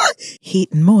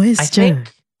 Heat and moisture.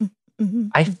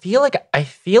 I feel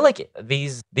like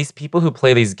these people who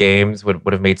play these games would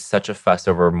have made such a fuss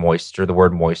over moisture, the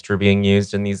word moisture being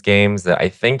used in these games, that I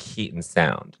think heat and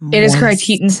sound. It is correct.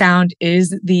 Heat and sound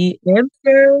is the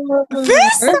answer.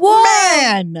 This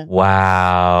one.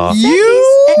 Wow.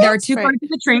 There are two parts of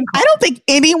the train. I don't think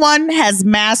anyone has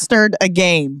mastered a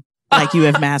game like you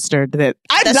have mastered that.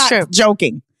 I'm not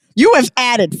joking. You have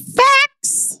added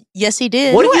facts. Yes, he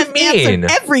did. What you do have you mean?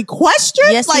 answered every question.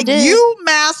 Yes, like he did. you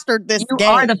mastered this You game.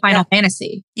 are the Final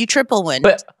Fantasy. You triple win.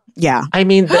 But yeah, I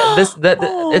mean,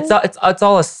 it's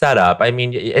all a setup. I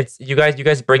mean, it's you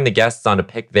guys bring the guests on to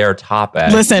pick their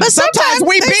topic. Listen, but sometimes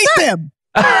we beat them.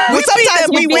 Sometimes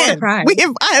we win. I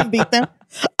have beat them.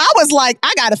 I was like,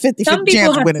 I got a 50-50 Some chance people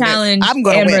of have winning challenged this. I'm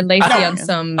going to Amber win. and Lacey on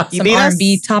some beat us?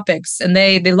 R&B topics, and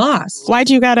they lost. Why'd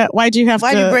you have Why'd to?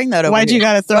 you bring that over Why'd here? you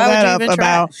got to throw Why would that you up even try?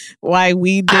 about why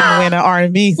we didn't win an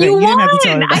R&B thing? You didn't have to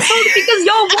tell won. everybody. I told you because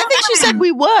y'all won. I think she said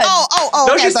we won. Oh.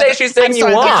 Don't you say she's saying you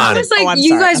won? I was like,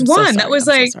 you guys won. That was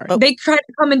like, sorry. they tried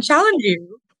to come and challenge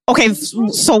you. Okay,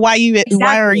 so why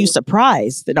are you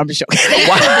surprised that I'm just joking?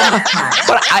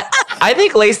 But I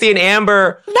think Lacey and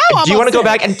Amber. Do you want to go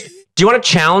back and do you want to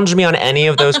challenge me on any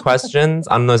of those questions,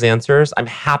 on those answers? I'm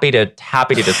happy to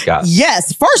discuss.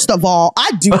 Yes. First of all,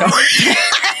 I do know.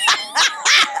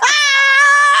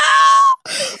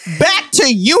 Back to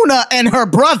Yuna and her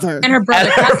brother. And her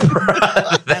brother.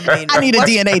 I need a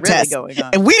DNA test.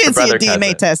 If we didn't see a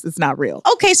DNA test, it's not real.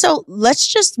 Okay, so let's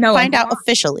just find out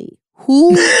officially who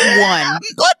won.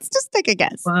 Let's just take a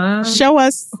guess. Show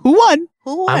us who won.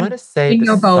 Who won? I want to say the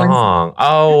Bowen. song.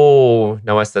 Oh,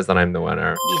 Noah says that I'm the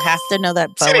winner. You have to know that.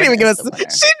 She didn't even give us. She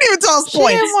didn't even tell us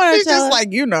points. She's just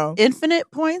like,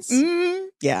 infinite points.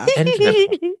 Yeah.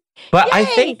 But I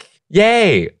think,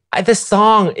 this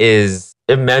song is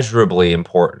immeasurably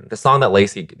important. The song that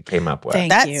Lacey came up with.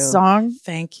 Thank you. Song.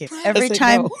 Thank you. Every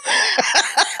time.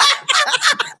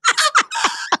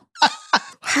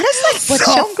 How does that What's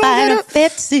song your go? final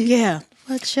fantasy? Yeah.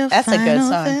 What's your That's a good final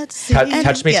song. fantasy?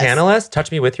 Touch me, Tantalus. Touch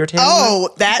me with your Tantalus. Oh,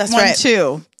 that's one right.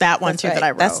 too. That one That's too right. that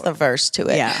I wrote. That's the verse to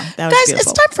it. Yeah, that was Guys,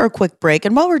 beautiful. it's time for a quick break.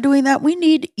 And while we're doing that, we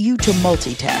need you to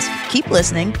multitask. Keep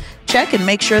listening. Check and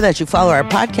make sure that you follow our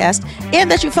podcast and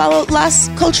that you follow Las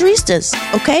Culturistas.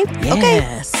 Okay?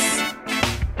 Yes.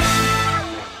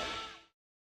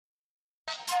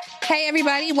 Hey,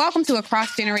 everybody. Welcome to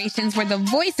Across Generations, where the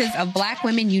voices of Black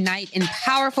women unite in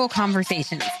powerful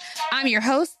conversations. I'm your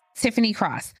host, Tiffany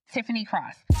Cross.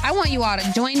 I want you all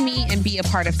to join me and be a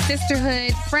part of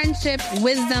sisterhood, friendship,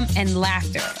 wisdom, and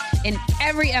laughter. In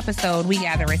every episode, we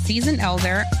gather a seasoned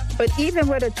elder. But even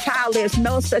with a child, there's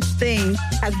no such thing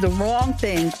as the wrong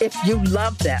thing if you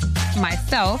love them.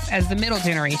 Myself, as the middle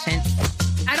generation.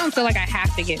 I don't feel like I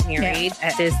have to get married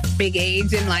at this big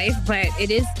age in life, but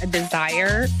it is a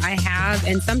desire I have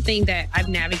and something that I've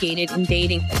navigated in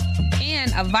dating.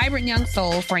 And a vibrant young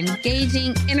soul for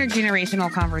engaging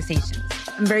intergenerational conversations.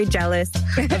 I'm very jealous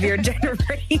of your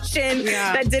generation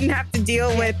that didn't have to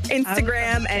deal with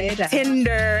Instagram and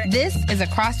Tinder. This is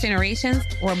Across Generations,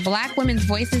 where Black women's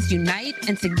voices unite,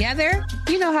 and together,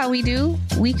 you know how we do,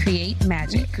 we create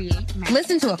magic.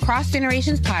 Listen to Across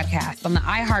Generations podcast on the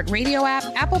iHeartRadio app,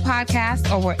 Apple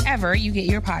Podcasts, or wherever you get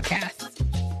your podcasts.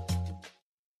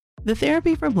 The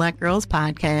Therapy for Black Girls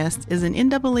podcast is an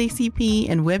NAACP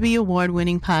and Webby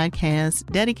Award-winning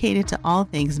podcast dedicated to all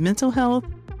things mental health,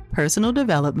 personal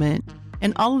development,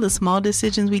 and all of the small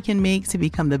decisions we can make to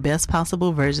become the best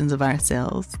possible versions of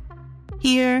ourselves.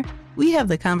 Here, we have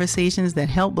the conversations that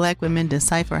help Black women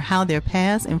decipher how their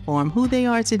past inform who they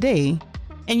are today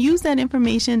and use that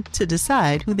information to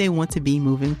decide who they want to be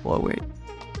moving forward.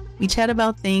 We chat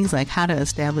about things like how to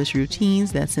establish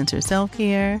routines that center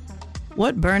self-care,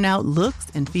 what burnout looks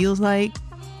and feels like,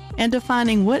 and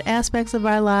defining what aspects of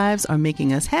our lives are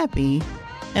making us happy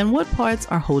and what parts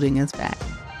are holding us back.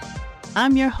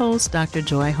 I'm your host, Dr.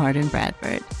 Joy Harden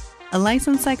Bradford, a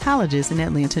licensed psychologist in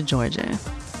Atlanta, Georgia,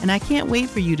 and I can't wait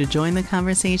for you to join the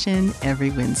conversation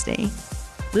every Wednesday.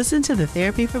 Listen to the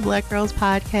Therapy for Black Girls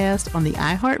podcast on the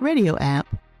iHeartRadio app,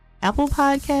 Apple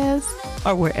Podcasts,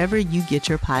 or wherever you get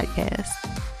your podcasts.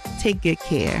 Take good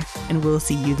care, and we'll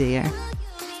see you there.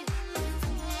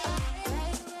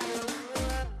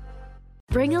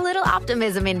 Bring a little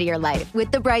optimism into your life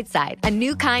with The Bright Side, a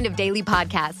new kind of daily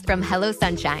podcast from Hello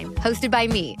Sunshine, hosted by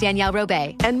me, Danielle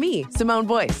Robay. And me, Simone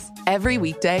Boyce. Every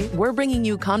weekday, we're bringing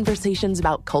you conversations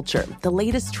about culture, the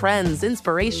latest trends,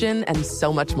 inspiration, and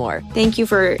so much more. Thank you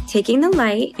for taking the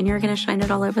light, and you're going to shine it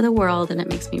all over the world, and it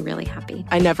makes me really happy.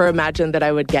 I never imagined that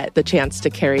I would get the chance to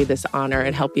carry this honor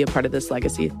and help be a part of this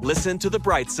legacy. Listen to The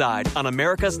Bright Side on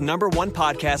America's #1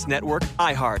 podcast network,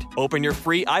 iHeart. Open your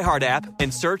free iHeart app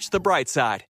and search The Bright Side.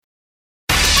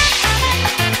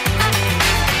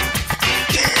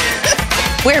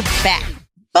 We're back.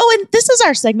 Bowen, this is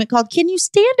our segment called Can You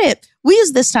Stand It? We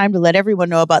use this time to let everyone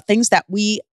know about things that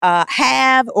we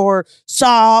have or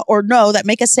saw or know that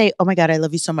make us say, oh my God, I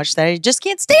love you so much that I just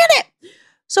can't stand it.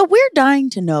 So we're dying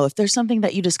to know if there's something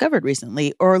that you discovered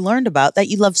recently or learned about that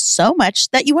you love so much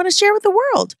that you want to share with the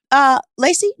world.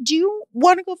 Lacey, do you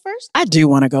want to go first? I do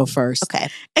want to go first. Okay.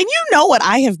 And you know what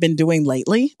I have been doing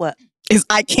lately? What? Is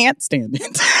I can't stand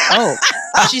it. Oh,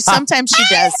 sometimes she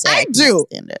does say I do.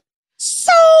 Stand it.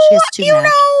 So,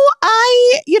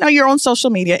 you're on social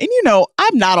media and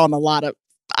I'm not on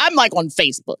I'm like on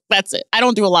Facebook. That's it. I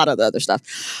don't do a lot of the other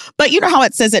stuff. But you know how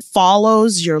it says it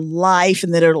follows your life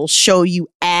and that it'll show you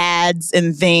ads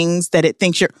and things that it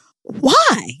thinks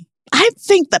why? I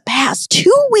think the past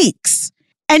 2 weeks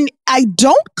and I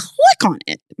don't click on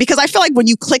it because I feel like when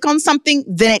you click on something,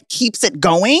 then it keeps it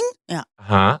going. Yeah.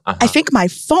 I think my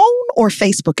phone or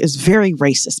Facebook is very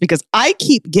racist because I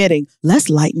keep getting, let's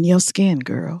lighten your skin,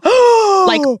 girl.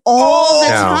 Like all the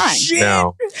time.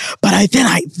 No. But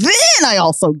I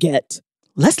also get,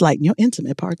 let's lighten your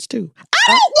intimate parts too. I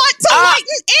don't want to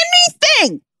lighten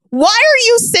anything. Why are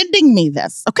you sending me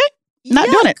this? Okay. Not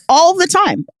doing it all the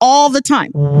time.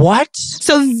 What?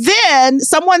 So then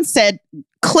someone said,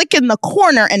 click in the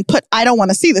corner and put, I don't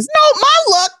want to see this. No, my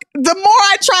look, the more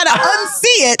I try to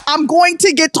unsee it, I'm going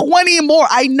to get 20 more.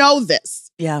 I know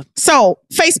this. Yeah. So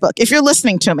Facebook, if you're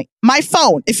listening to me, my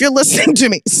phone, if you're listening to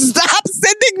me, stop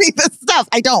sending me this stuff.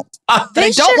 I don't. But I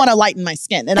don't want to lighten my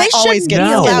skin. And I always get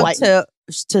allowed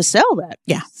to sell that.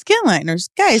 Yeah. Skin liners.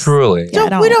 Guys. Truly. We don't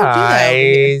do that over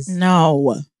here.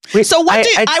 No. So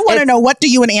I want to know, what do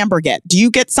you and Amber get? Do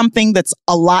you get something that's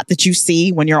a lot that you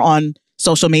see when you're on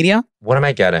social media? What am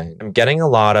I getting? I'm getting a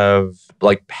lot of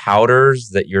like powders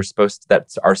that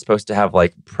are supposed to have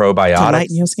like probiotic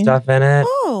stuff in it.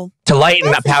 Oh. To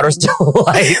lighten that powders to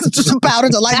lighten. Just a powder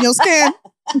to lighten your skin.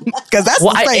 Because that's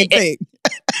the same thing.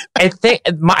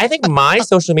 I think my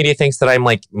social media thinks that I'm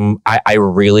like I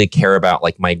really care about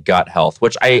like my gut health,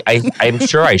 which I'm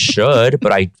sure I should,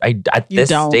 but I at this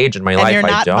stage in my life you're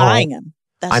not I don't. Buying them.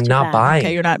 I'm not buying.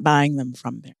 Okay, you're not buying them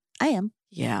from there. I am.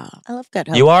 Yeah, I love gut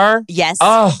health. You are? Yes.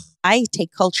 Oh, I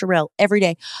take Culturelle every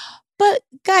day. But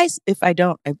guys, if I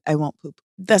don't, I won't poop.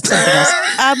 That's something else.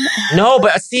 No,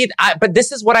 but see, but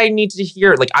this is what I need to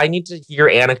hear. Like, I need to hear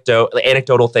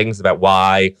anecdotal things about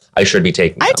why I should be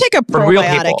taking them. I take a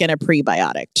probiotic and a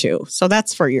prebiotic too. So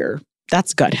that's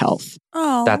that's gut health.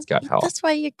 Oh, that's gut health. That's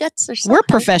why your guts are so We're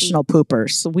healthy. professional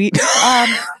poopers. We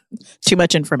too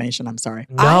much information. I'm sorry.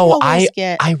 No,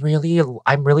 I'm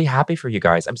really happy for you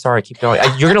guys. I'm sorry. Keep going.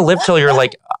 You're gonna live till you're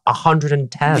like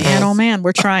 110. Man, oh man,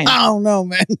 we're trying. I don't know,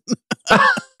 man.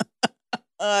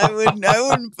 I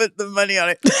wouldn't put the money on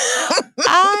it.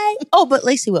 But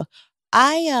Lacey will.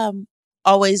 I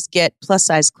always get plus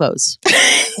size clothes.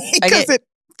 I get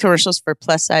commercials for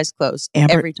plus size clothes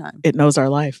every time. It knows our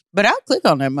life. But I'll click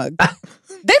on that mug.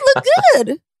 They look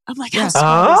good. I'm like, how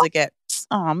small does it get?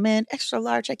 Oh man, extra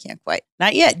large. I can't quite.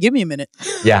 Not yet. Give me a minute.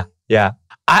 Yeah.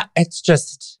 It's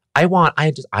just I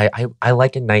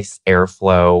like a nice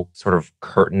airflow sort of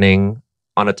curtaining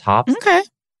on a top. Okay.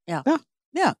 Yeah.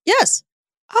 Yes.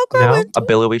 I'll grow into a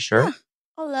billowy shirt. Yeah.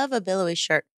 I love a billowy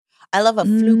shirt. I love a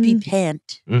floopy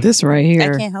pant. This right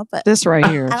here. I can't help it. This right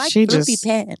here. I like floopy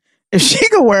pant. If she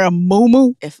could wear a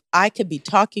muumuu. If I could be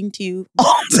talking to you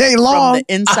all day long from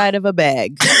the inside of a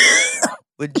bag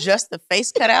with just the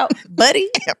face cut out, buddy.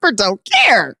 Amber don't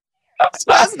care. She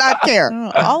does not care.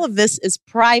 All of this is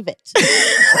private.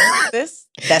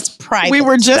 That's private. We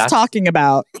were just talking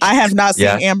about, I have not seen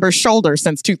Yes. Amber's shoulder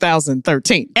since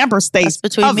 2013. Amber stays That's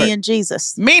between covered. me and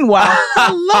Jesus. Meanwhile,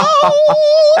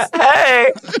 hello.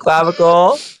 Hey,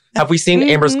 clavicle. Have we seen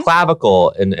Amber's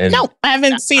clavicle? No, I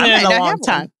haven't seen it in a long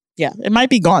time. Yeah, it might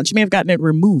be gone. She may have gotten it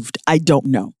removed. I don't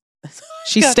know.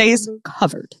 She stays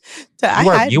covered.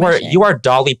 You are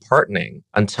Dolly Partoning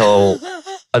until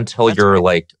you're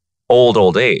like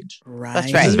old age. Right.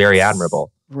 That's This is very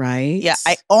admirable. Right. Yeah,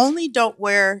 I only don't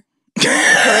wear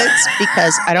hoods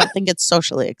because I don't think it's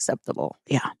socially acceptable.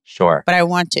 Yeah. Sure. But I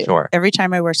want to. Sure. Every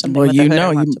time I wear something Well, with a you hood, I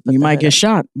know, want to put you the might hood get up.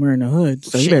 shot wearing a hood.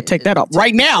 So you better take that off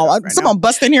right now. Someone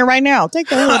bust in here right now. Take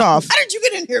the hood off. How did you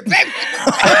get in here, baby?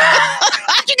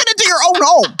 How'd you get into your own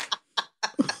home?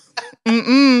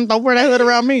 Don't wear that hood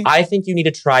around me. I think you need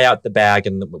to try out the bag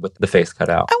and with the face cut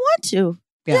out. I want to.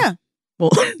 Yeah.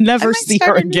 We'll I never might see start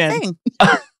her a new again. thing.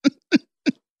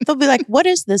 They'll be like, what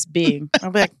is this being? I'll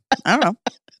be like, I don't know.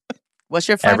 What's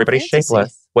your final Everybody's fantasy?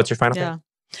 shapeless. What's your final Yeah.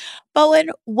 fantasy? Bowen,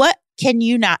 what can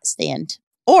you not stand?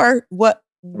 Or what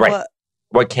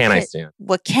What can I stand?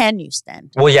 What can you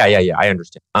stand? Well, yeah. I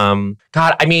understand.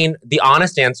 God, I mean, the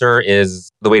honest answer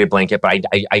is the weighted blanket, but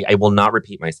I will not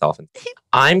repeat myself.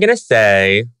 I'm gonna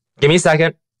say, give me a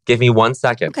second. Give me 1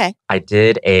 second. Okay. I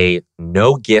did a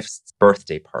no gifts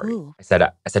birthday party. I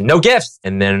said no gifts,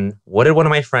 and then what did one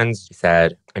of my friends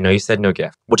said? I know you said no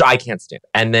gift, which I can't stand.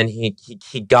 And then he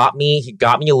got me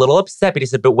a little upset, but he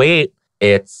said, but wait.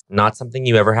 It's not something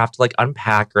you ever have to like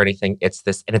unpack or anything. It's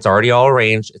this, and it's already all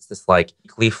arranged. It's this like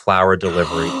weekly flower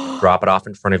delivery. Drop it off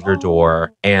in front of your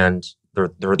door. And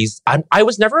there are these, I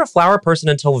was never a flower person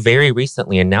until very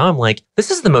recently. And now I'm like,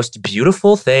 this is the most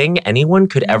beautiful thing anyone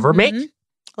could ever make.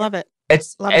 Love it.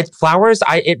 It's flowers.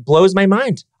 It blows my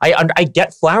mind. I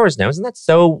get flowers now. Isn't that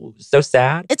so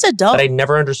sad? It's adult. That I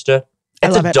never understood.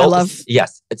 It's love it. I adult. love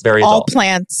Yes, it's very all adult.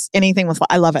 plants, anything with.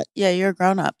 I love it. Yeah, you're a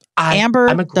grown up. Amber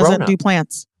I'm a doesn't grown-up. do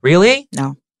plants. Really?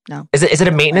 No. Is it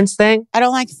a maintenance thing? I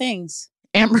don't like things.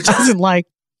 Amber doesn't like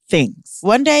things.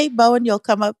 One day, Bowen, you'll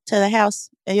come up to the house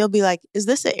and you'll be like, is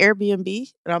this an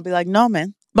Airbnb? And I'll be like, no,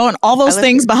 man. Bowen, all those I live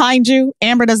things here. behind you,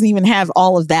 Amber doesn't even have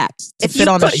all of that to If fit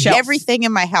you on a put shelf. everything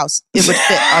in my house, it would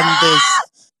fit on this.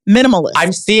 Minimalist.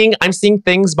 I'm seeing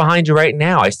things behind you right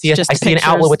now. I see Just I see an pictures.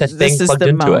 outlet with a This thing is plugged the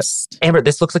into most. it. Amber,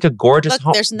 this looks like a gorgeous Look,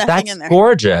 home. there's nothing That's in there.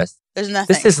 gorgeous. There's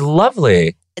nothing. This is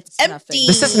lovely. It's empty.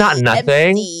 This is not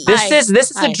nothing. Empty. This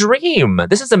is a dream.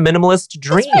 This is a minimalist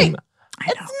dream.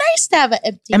 It's nice to have an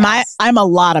empty Am house. I'm a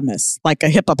lotomus, like a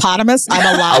hippopotamus. I'm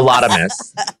a A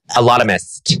lotomus.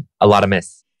 lotomist.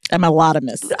 I'm a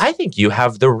lotomus. I think you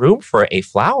have the room for a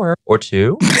flower or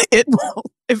two. It will.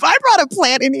 If I brought a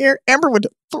plant in here, Amber would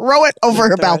throw it over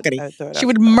her balcony. She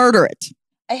would murder it.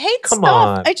 I hate Come stuff.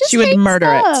 on. I just She would hate murder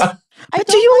stuff. it. I But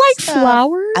do don't you like stuff.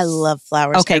 flowers? I love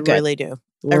flowers. Okay, I good. really do.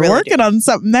 We're working on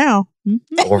something now.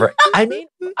 I mean,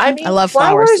 I love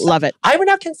flowers. Love it. I would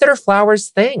not consider flowers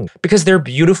thing because they're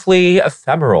beautifully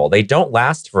ephemeral. They don't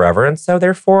last forever, and so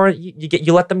therefore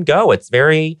you let them go. It's a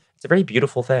very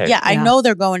beautiful thing. Yeah, I know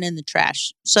they're going in the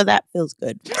trash, so that feels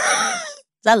good.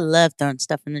 I love throwing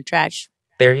stuff in the trash,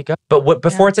 There you go. But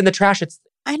before it's in the trash, it's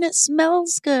and it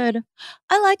smells good.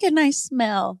 I like a nice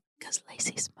smell because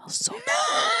Lacey smells so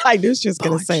bad. I knew she was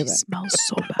going to say She that. smells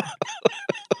so bad.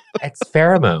 it's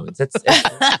pheromones. It's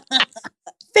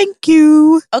Thank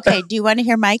you. Okay, do you want to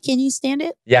hear my Can You Stand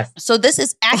It? yes. So this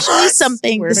is actually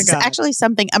something. Swear This to is God. actually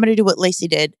something I'm going to do what Lacey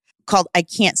did called I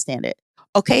Can't Stand It.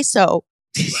 Okay, so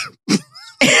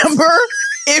Amber,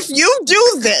 if you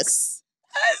do this,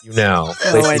 You know.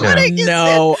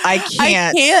 no, I can't.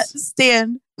 I can't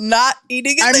stand not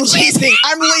eating at I'm the cheesecake. leaving.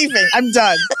 I'm leaving. I'm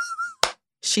done.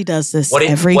 She does this What is-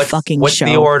 every what's- fucking what's show.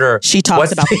 the order? She talks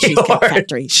What's about the the Cheesecake order?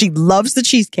 Factory. She loves the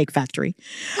Cheesecake Factory.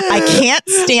 I can't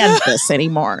stand this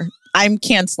anymore. I'm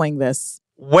canceling this.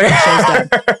 Where Show's done.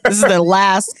 This is the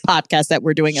last podcast that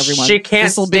we're doing, everyone. she can't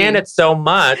This'll stand be- it so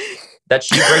much that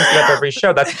she brings it up every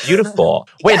show. That's beautiful.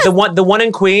 Wait, the one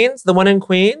in Queens? The one in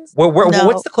Queens? No.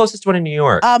 What's the closest one in New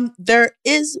York? There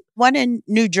is one in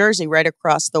New Jersey right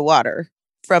across the water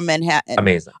from Manhattan.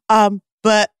 Amazing.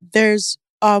 But there's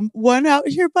one out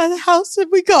here by the house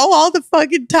and we go all the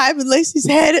fucking time and Lacey's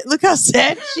had it. Look how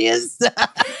sad she is.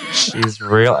 She's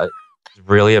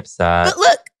really upset. But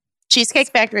look, Cheesecake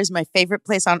Factory is my favorite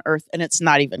place on earth and it's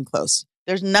not even close.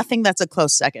 There's nothing that's a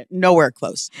close second. Nowhere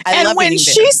close. I And love when eating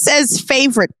she there. says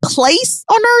favorite place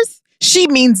on earth, she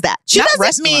means that. She Not doesn't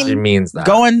restaurant. She mean means that.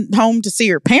 going home to see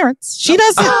her parents. She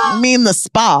doesn't mean the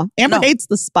spa. Amber No. hates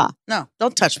the spa. No,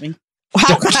 don't touch me.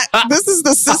 This is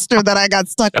the sister that I got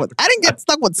stuck with. I didn't get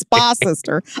stuck with Spa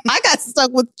Sister. I got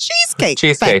stuck with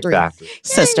Cheesecake Factory.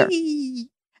 Sister.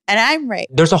 And I'm right.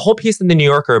 There's a whole piece in the New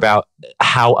Yorker about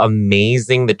how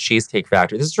amazing the Cheesecake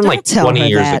Factory. This is from like 20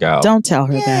 years ago. Don't tell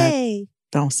her that.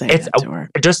 Don't say that to her.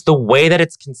 Just the way that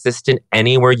it's consistent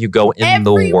anywhere you go in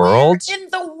the world. In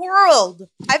the world.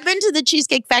 I've been to the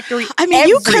Cheesecake Factory. I mean,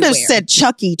 you could have said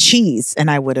Chuck E. Cheese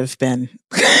and I would have been.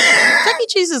 Chuck E.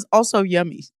 Cheese is also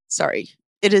yummy. Sorry.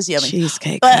 It is yummy.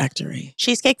 Cheesecake Factory.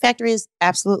 Cheesecake Factory is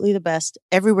absolutely the best.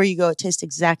 Everywhere you go, it tastes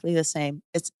exactly the same.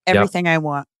 It's everything I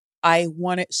want. I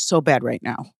want it so bad right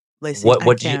now. Lacey,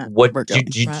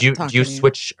 do you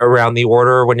switch around the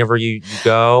order whenever you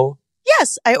go?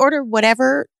 Yes, I order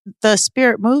whatever the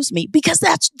spirit moves me because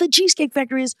that's the Cheesecake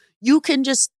Factory is. You can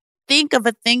just think of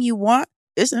a thing you want.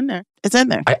 It's in there. It's in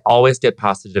there. I always get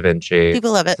pasta da Vinci.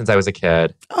 People love it. Since I was a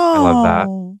kid. Oh, I love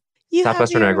that.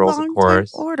 Southwestern egg rolls, of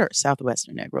course. Order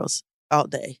Southwestern egg rolls all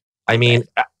day. I mean,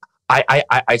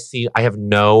 I see. I have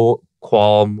no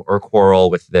qualm or quarrel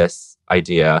with this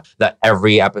idea that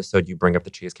every episode you bring up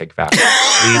the Cheesecake Factory.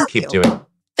 Please keep doing it.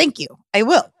 Thank you. I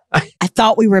will. I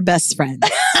thought we were best friends.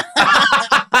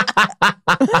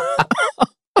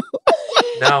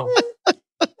 No.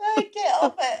 I can't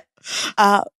help it.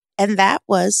 And that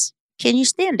was, can you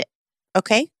stand it?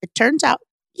 Okay. It turns out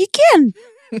you can.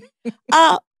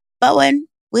 Bowen,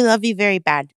 we love you very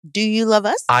bad. Do you love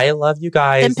us? I love you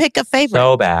guys. Then pick a favorite.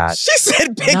 So bad. She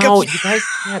said pick a favorite. No, you guys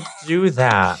can't do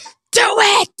that. Do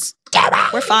it.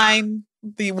 We're fine.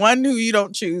 The one who you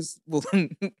don't choose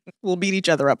will beat each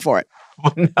other up for it.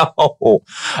 No.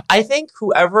 I think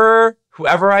whoever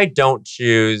I don't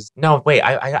choose. No, wait.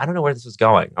 I don't know where this was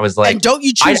going. I was like, and don't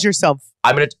you choose yourself?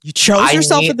 You chose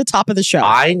yourself at the top of the show.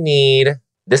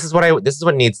 This is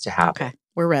what needs to happen. Okay,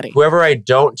 we're ready. Whoever I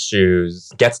don't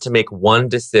choose gets to make one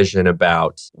decision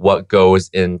about what goes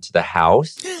into the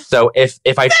house. So if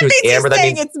I choose Amber, that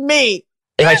means it's me.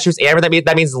 If I choose Amber,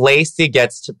 that means Lacey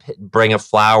gets to bring a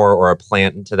flower or a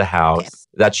plant into the house. Okay.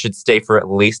 That should stay for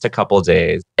at least a couple of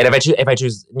days. And if I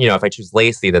choose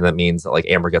Lacey, then that means that like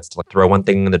Amber gets to like throw one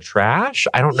thing in the trash.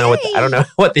 I don't know what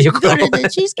the equivalent. Go to the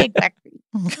Cheesecake Factory.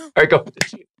 Or go to the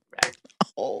Cheesecake Factory.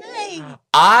 Oh.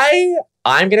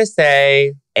 I'm gonna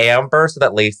say Amber so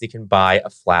that Lacey can buy a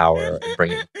flower and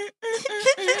bring it.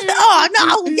 Oh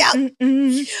no!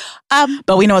 Yeah.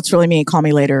 But we know it's really me. Call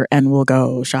me later, and we'll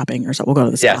go shopping or so. We'll go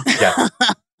to the spa. Yeah.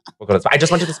 We'll go to the spa. I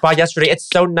just went to the spa yesterday. It's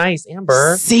so nice,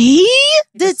 Amber. See?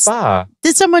 Did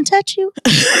someone touch you?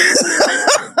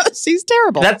 She's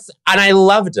terrible. And I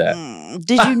loved it.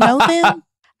 Did you know them?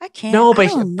 I can't. No,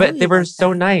 but they were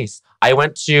so nice. I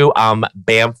went to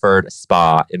Bamford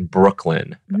Spa in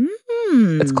Brooklyn.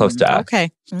 It's close to us.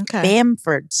 Okay.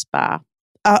 Bamford Spa,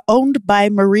 owned by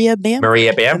Maria Bamford.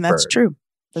 Maria Bamford. And that's true.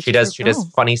 She does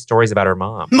funny stories about her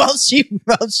mom. While she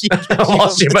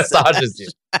massages you.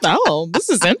 Oh, this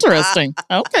is interesting.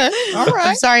 Okay. All right.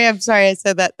 I'm sorry I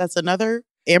said that. That's another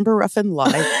Amber Ruffin lie.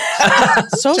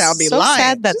 so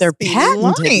sad that they're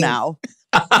patented now.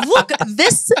 Look,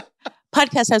 this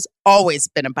podcast has always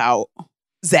been about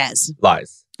Zaz.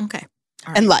 Lies. Okay.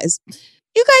 And lies.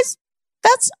 You guys,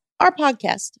 that's our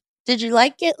podcast. Did you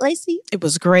like it, Lacey? It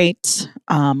was great.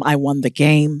 I won the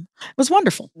game. It was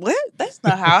wonderful. What? That's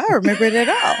not how I remember it at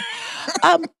all.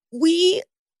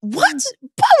 What?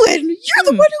 Bowen, you're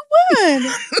the one who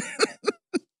won.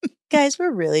 Guys,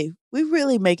 we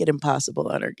really make it impossible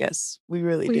on our guests. We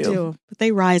really do. But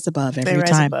they rise above every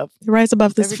time. They rise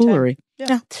above this foolery.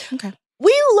 Yeah. Okay.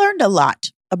 We learned a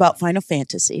lot about Final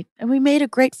Fantasy, and we made a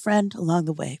great friend along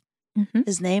the way. Mm-hmm.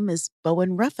 His name is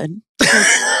Bowen Ruffin.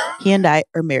 He and I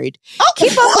are married. Oh,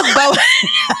 keep up with Bowen.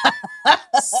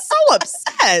 So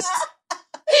upset.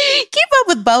 Keep up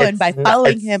with Bowen by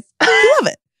following him. You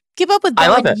love it. Keep up with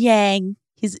Bowen Yang.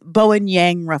 He's Bowen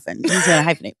Yang Ruffin. He's a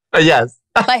hyphenate. Yes.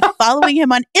 By following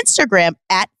him on Instagram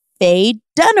at Faye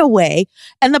Dunaway.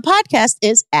 And the podcast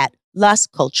is at Las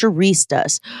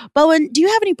Culturistas. Bowen, do you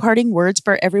have any parting words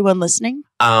for everyone listening?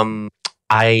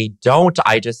 I don't.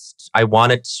 I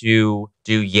wanted to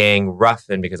do Yang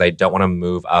Ruffin because I don't want to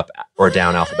move up or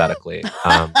down alphabetically.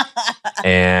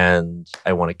 And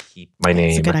I want to keep my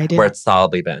name where it's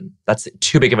solidly been. That's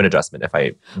too big of an adjustment if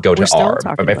I go to R.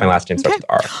 If my last name starts with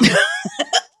R.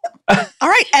 All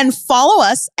right. And follow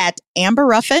us at Amber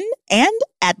Ruffin and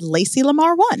at Lacey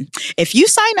Lamar 1. If you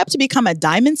sign up to become a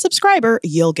Diamond subscriber,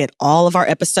 you'll get all of our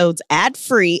episodes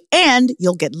ad-free and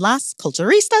you'll get Las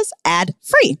Culturistas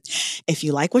ad-free. If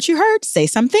you like what you heard, say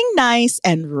something nice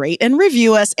and rate and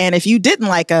review us. And if you didn't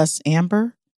like us,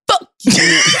 Amber, fuck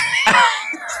you.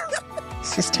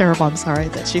 She's terrible. I'm sorry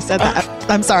that she said that.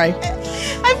 I'm sorry.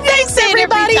 Thanks, everyone.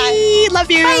 everybody.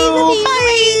 Love you.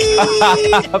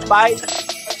 Bye. Bye.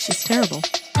 She's terrible.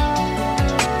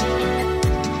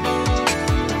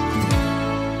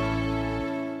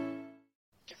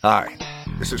 Hi,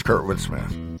 this is Kurtwood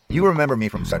Smith. You remember me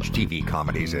from such TV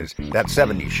comedies as That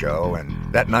 70s Show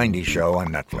and That 90s Show on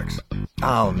Netflix.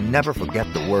 I'll never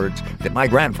forget the words that my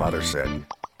grandfather said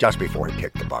just before he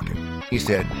kicked the bucket. He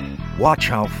said, "Watch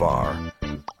how far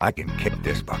I can kick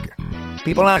this bucket."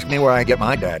 People ask me where I get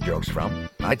my dad jokes from.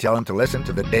 I tell them to listen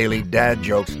to the Daily Dad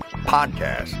Jokes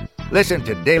podcast. Listen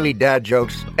to Daily Dad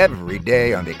Jokes every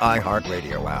day on the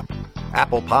iHeartRadio app,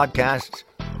 Apple Podcasts,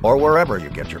 or wherever you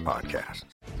get your podcasts.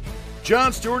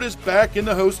 Jon Stewart is back in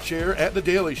the host chair at The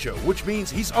Daily Show, which means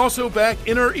he's also back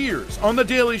in our ears on The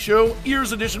Daily Show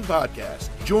Ears Edition podcast.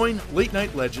 Join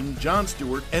late-night legend Jon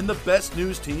Stewart and the best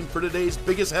news team for today's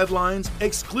biggest headlines,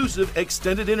 exclusive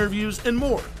extended interviews, and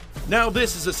more. Now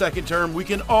this is a second term we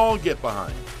can all get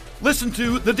behind. Listen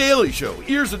to The Daily Show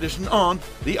Ears Edition on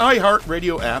the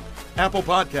iHeartRadio app, Apple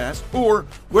Podcasts, or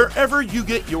wherever you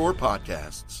get your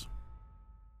podcasts.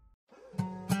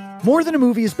 More Than a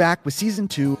Movie is back with Season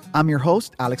 2. I'm your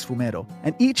host, Alex Fumero,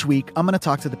 and each week I'm going to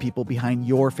talk to the people behind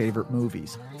your favorite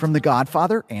movies. From The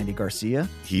Godfather, Andy Garcia.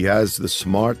 He has the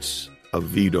smarts of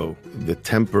Vito, the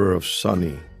temper of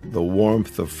Sonny, the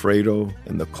warmth of Fredo,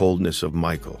 and the coldness of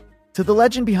Michael. To the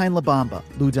legend behind La Bamba,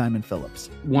 Lou Diamond Phillips.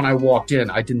 When I walked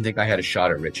in, I didn't think I had a shot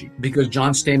at Richie because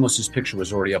John Stamos' picture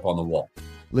was already up on the wall.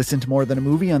 Listen to More Than a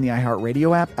Movie on the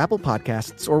iHeartRadio app, Apple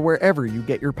Podcasts, or wherever you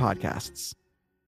get your podcasts.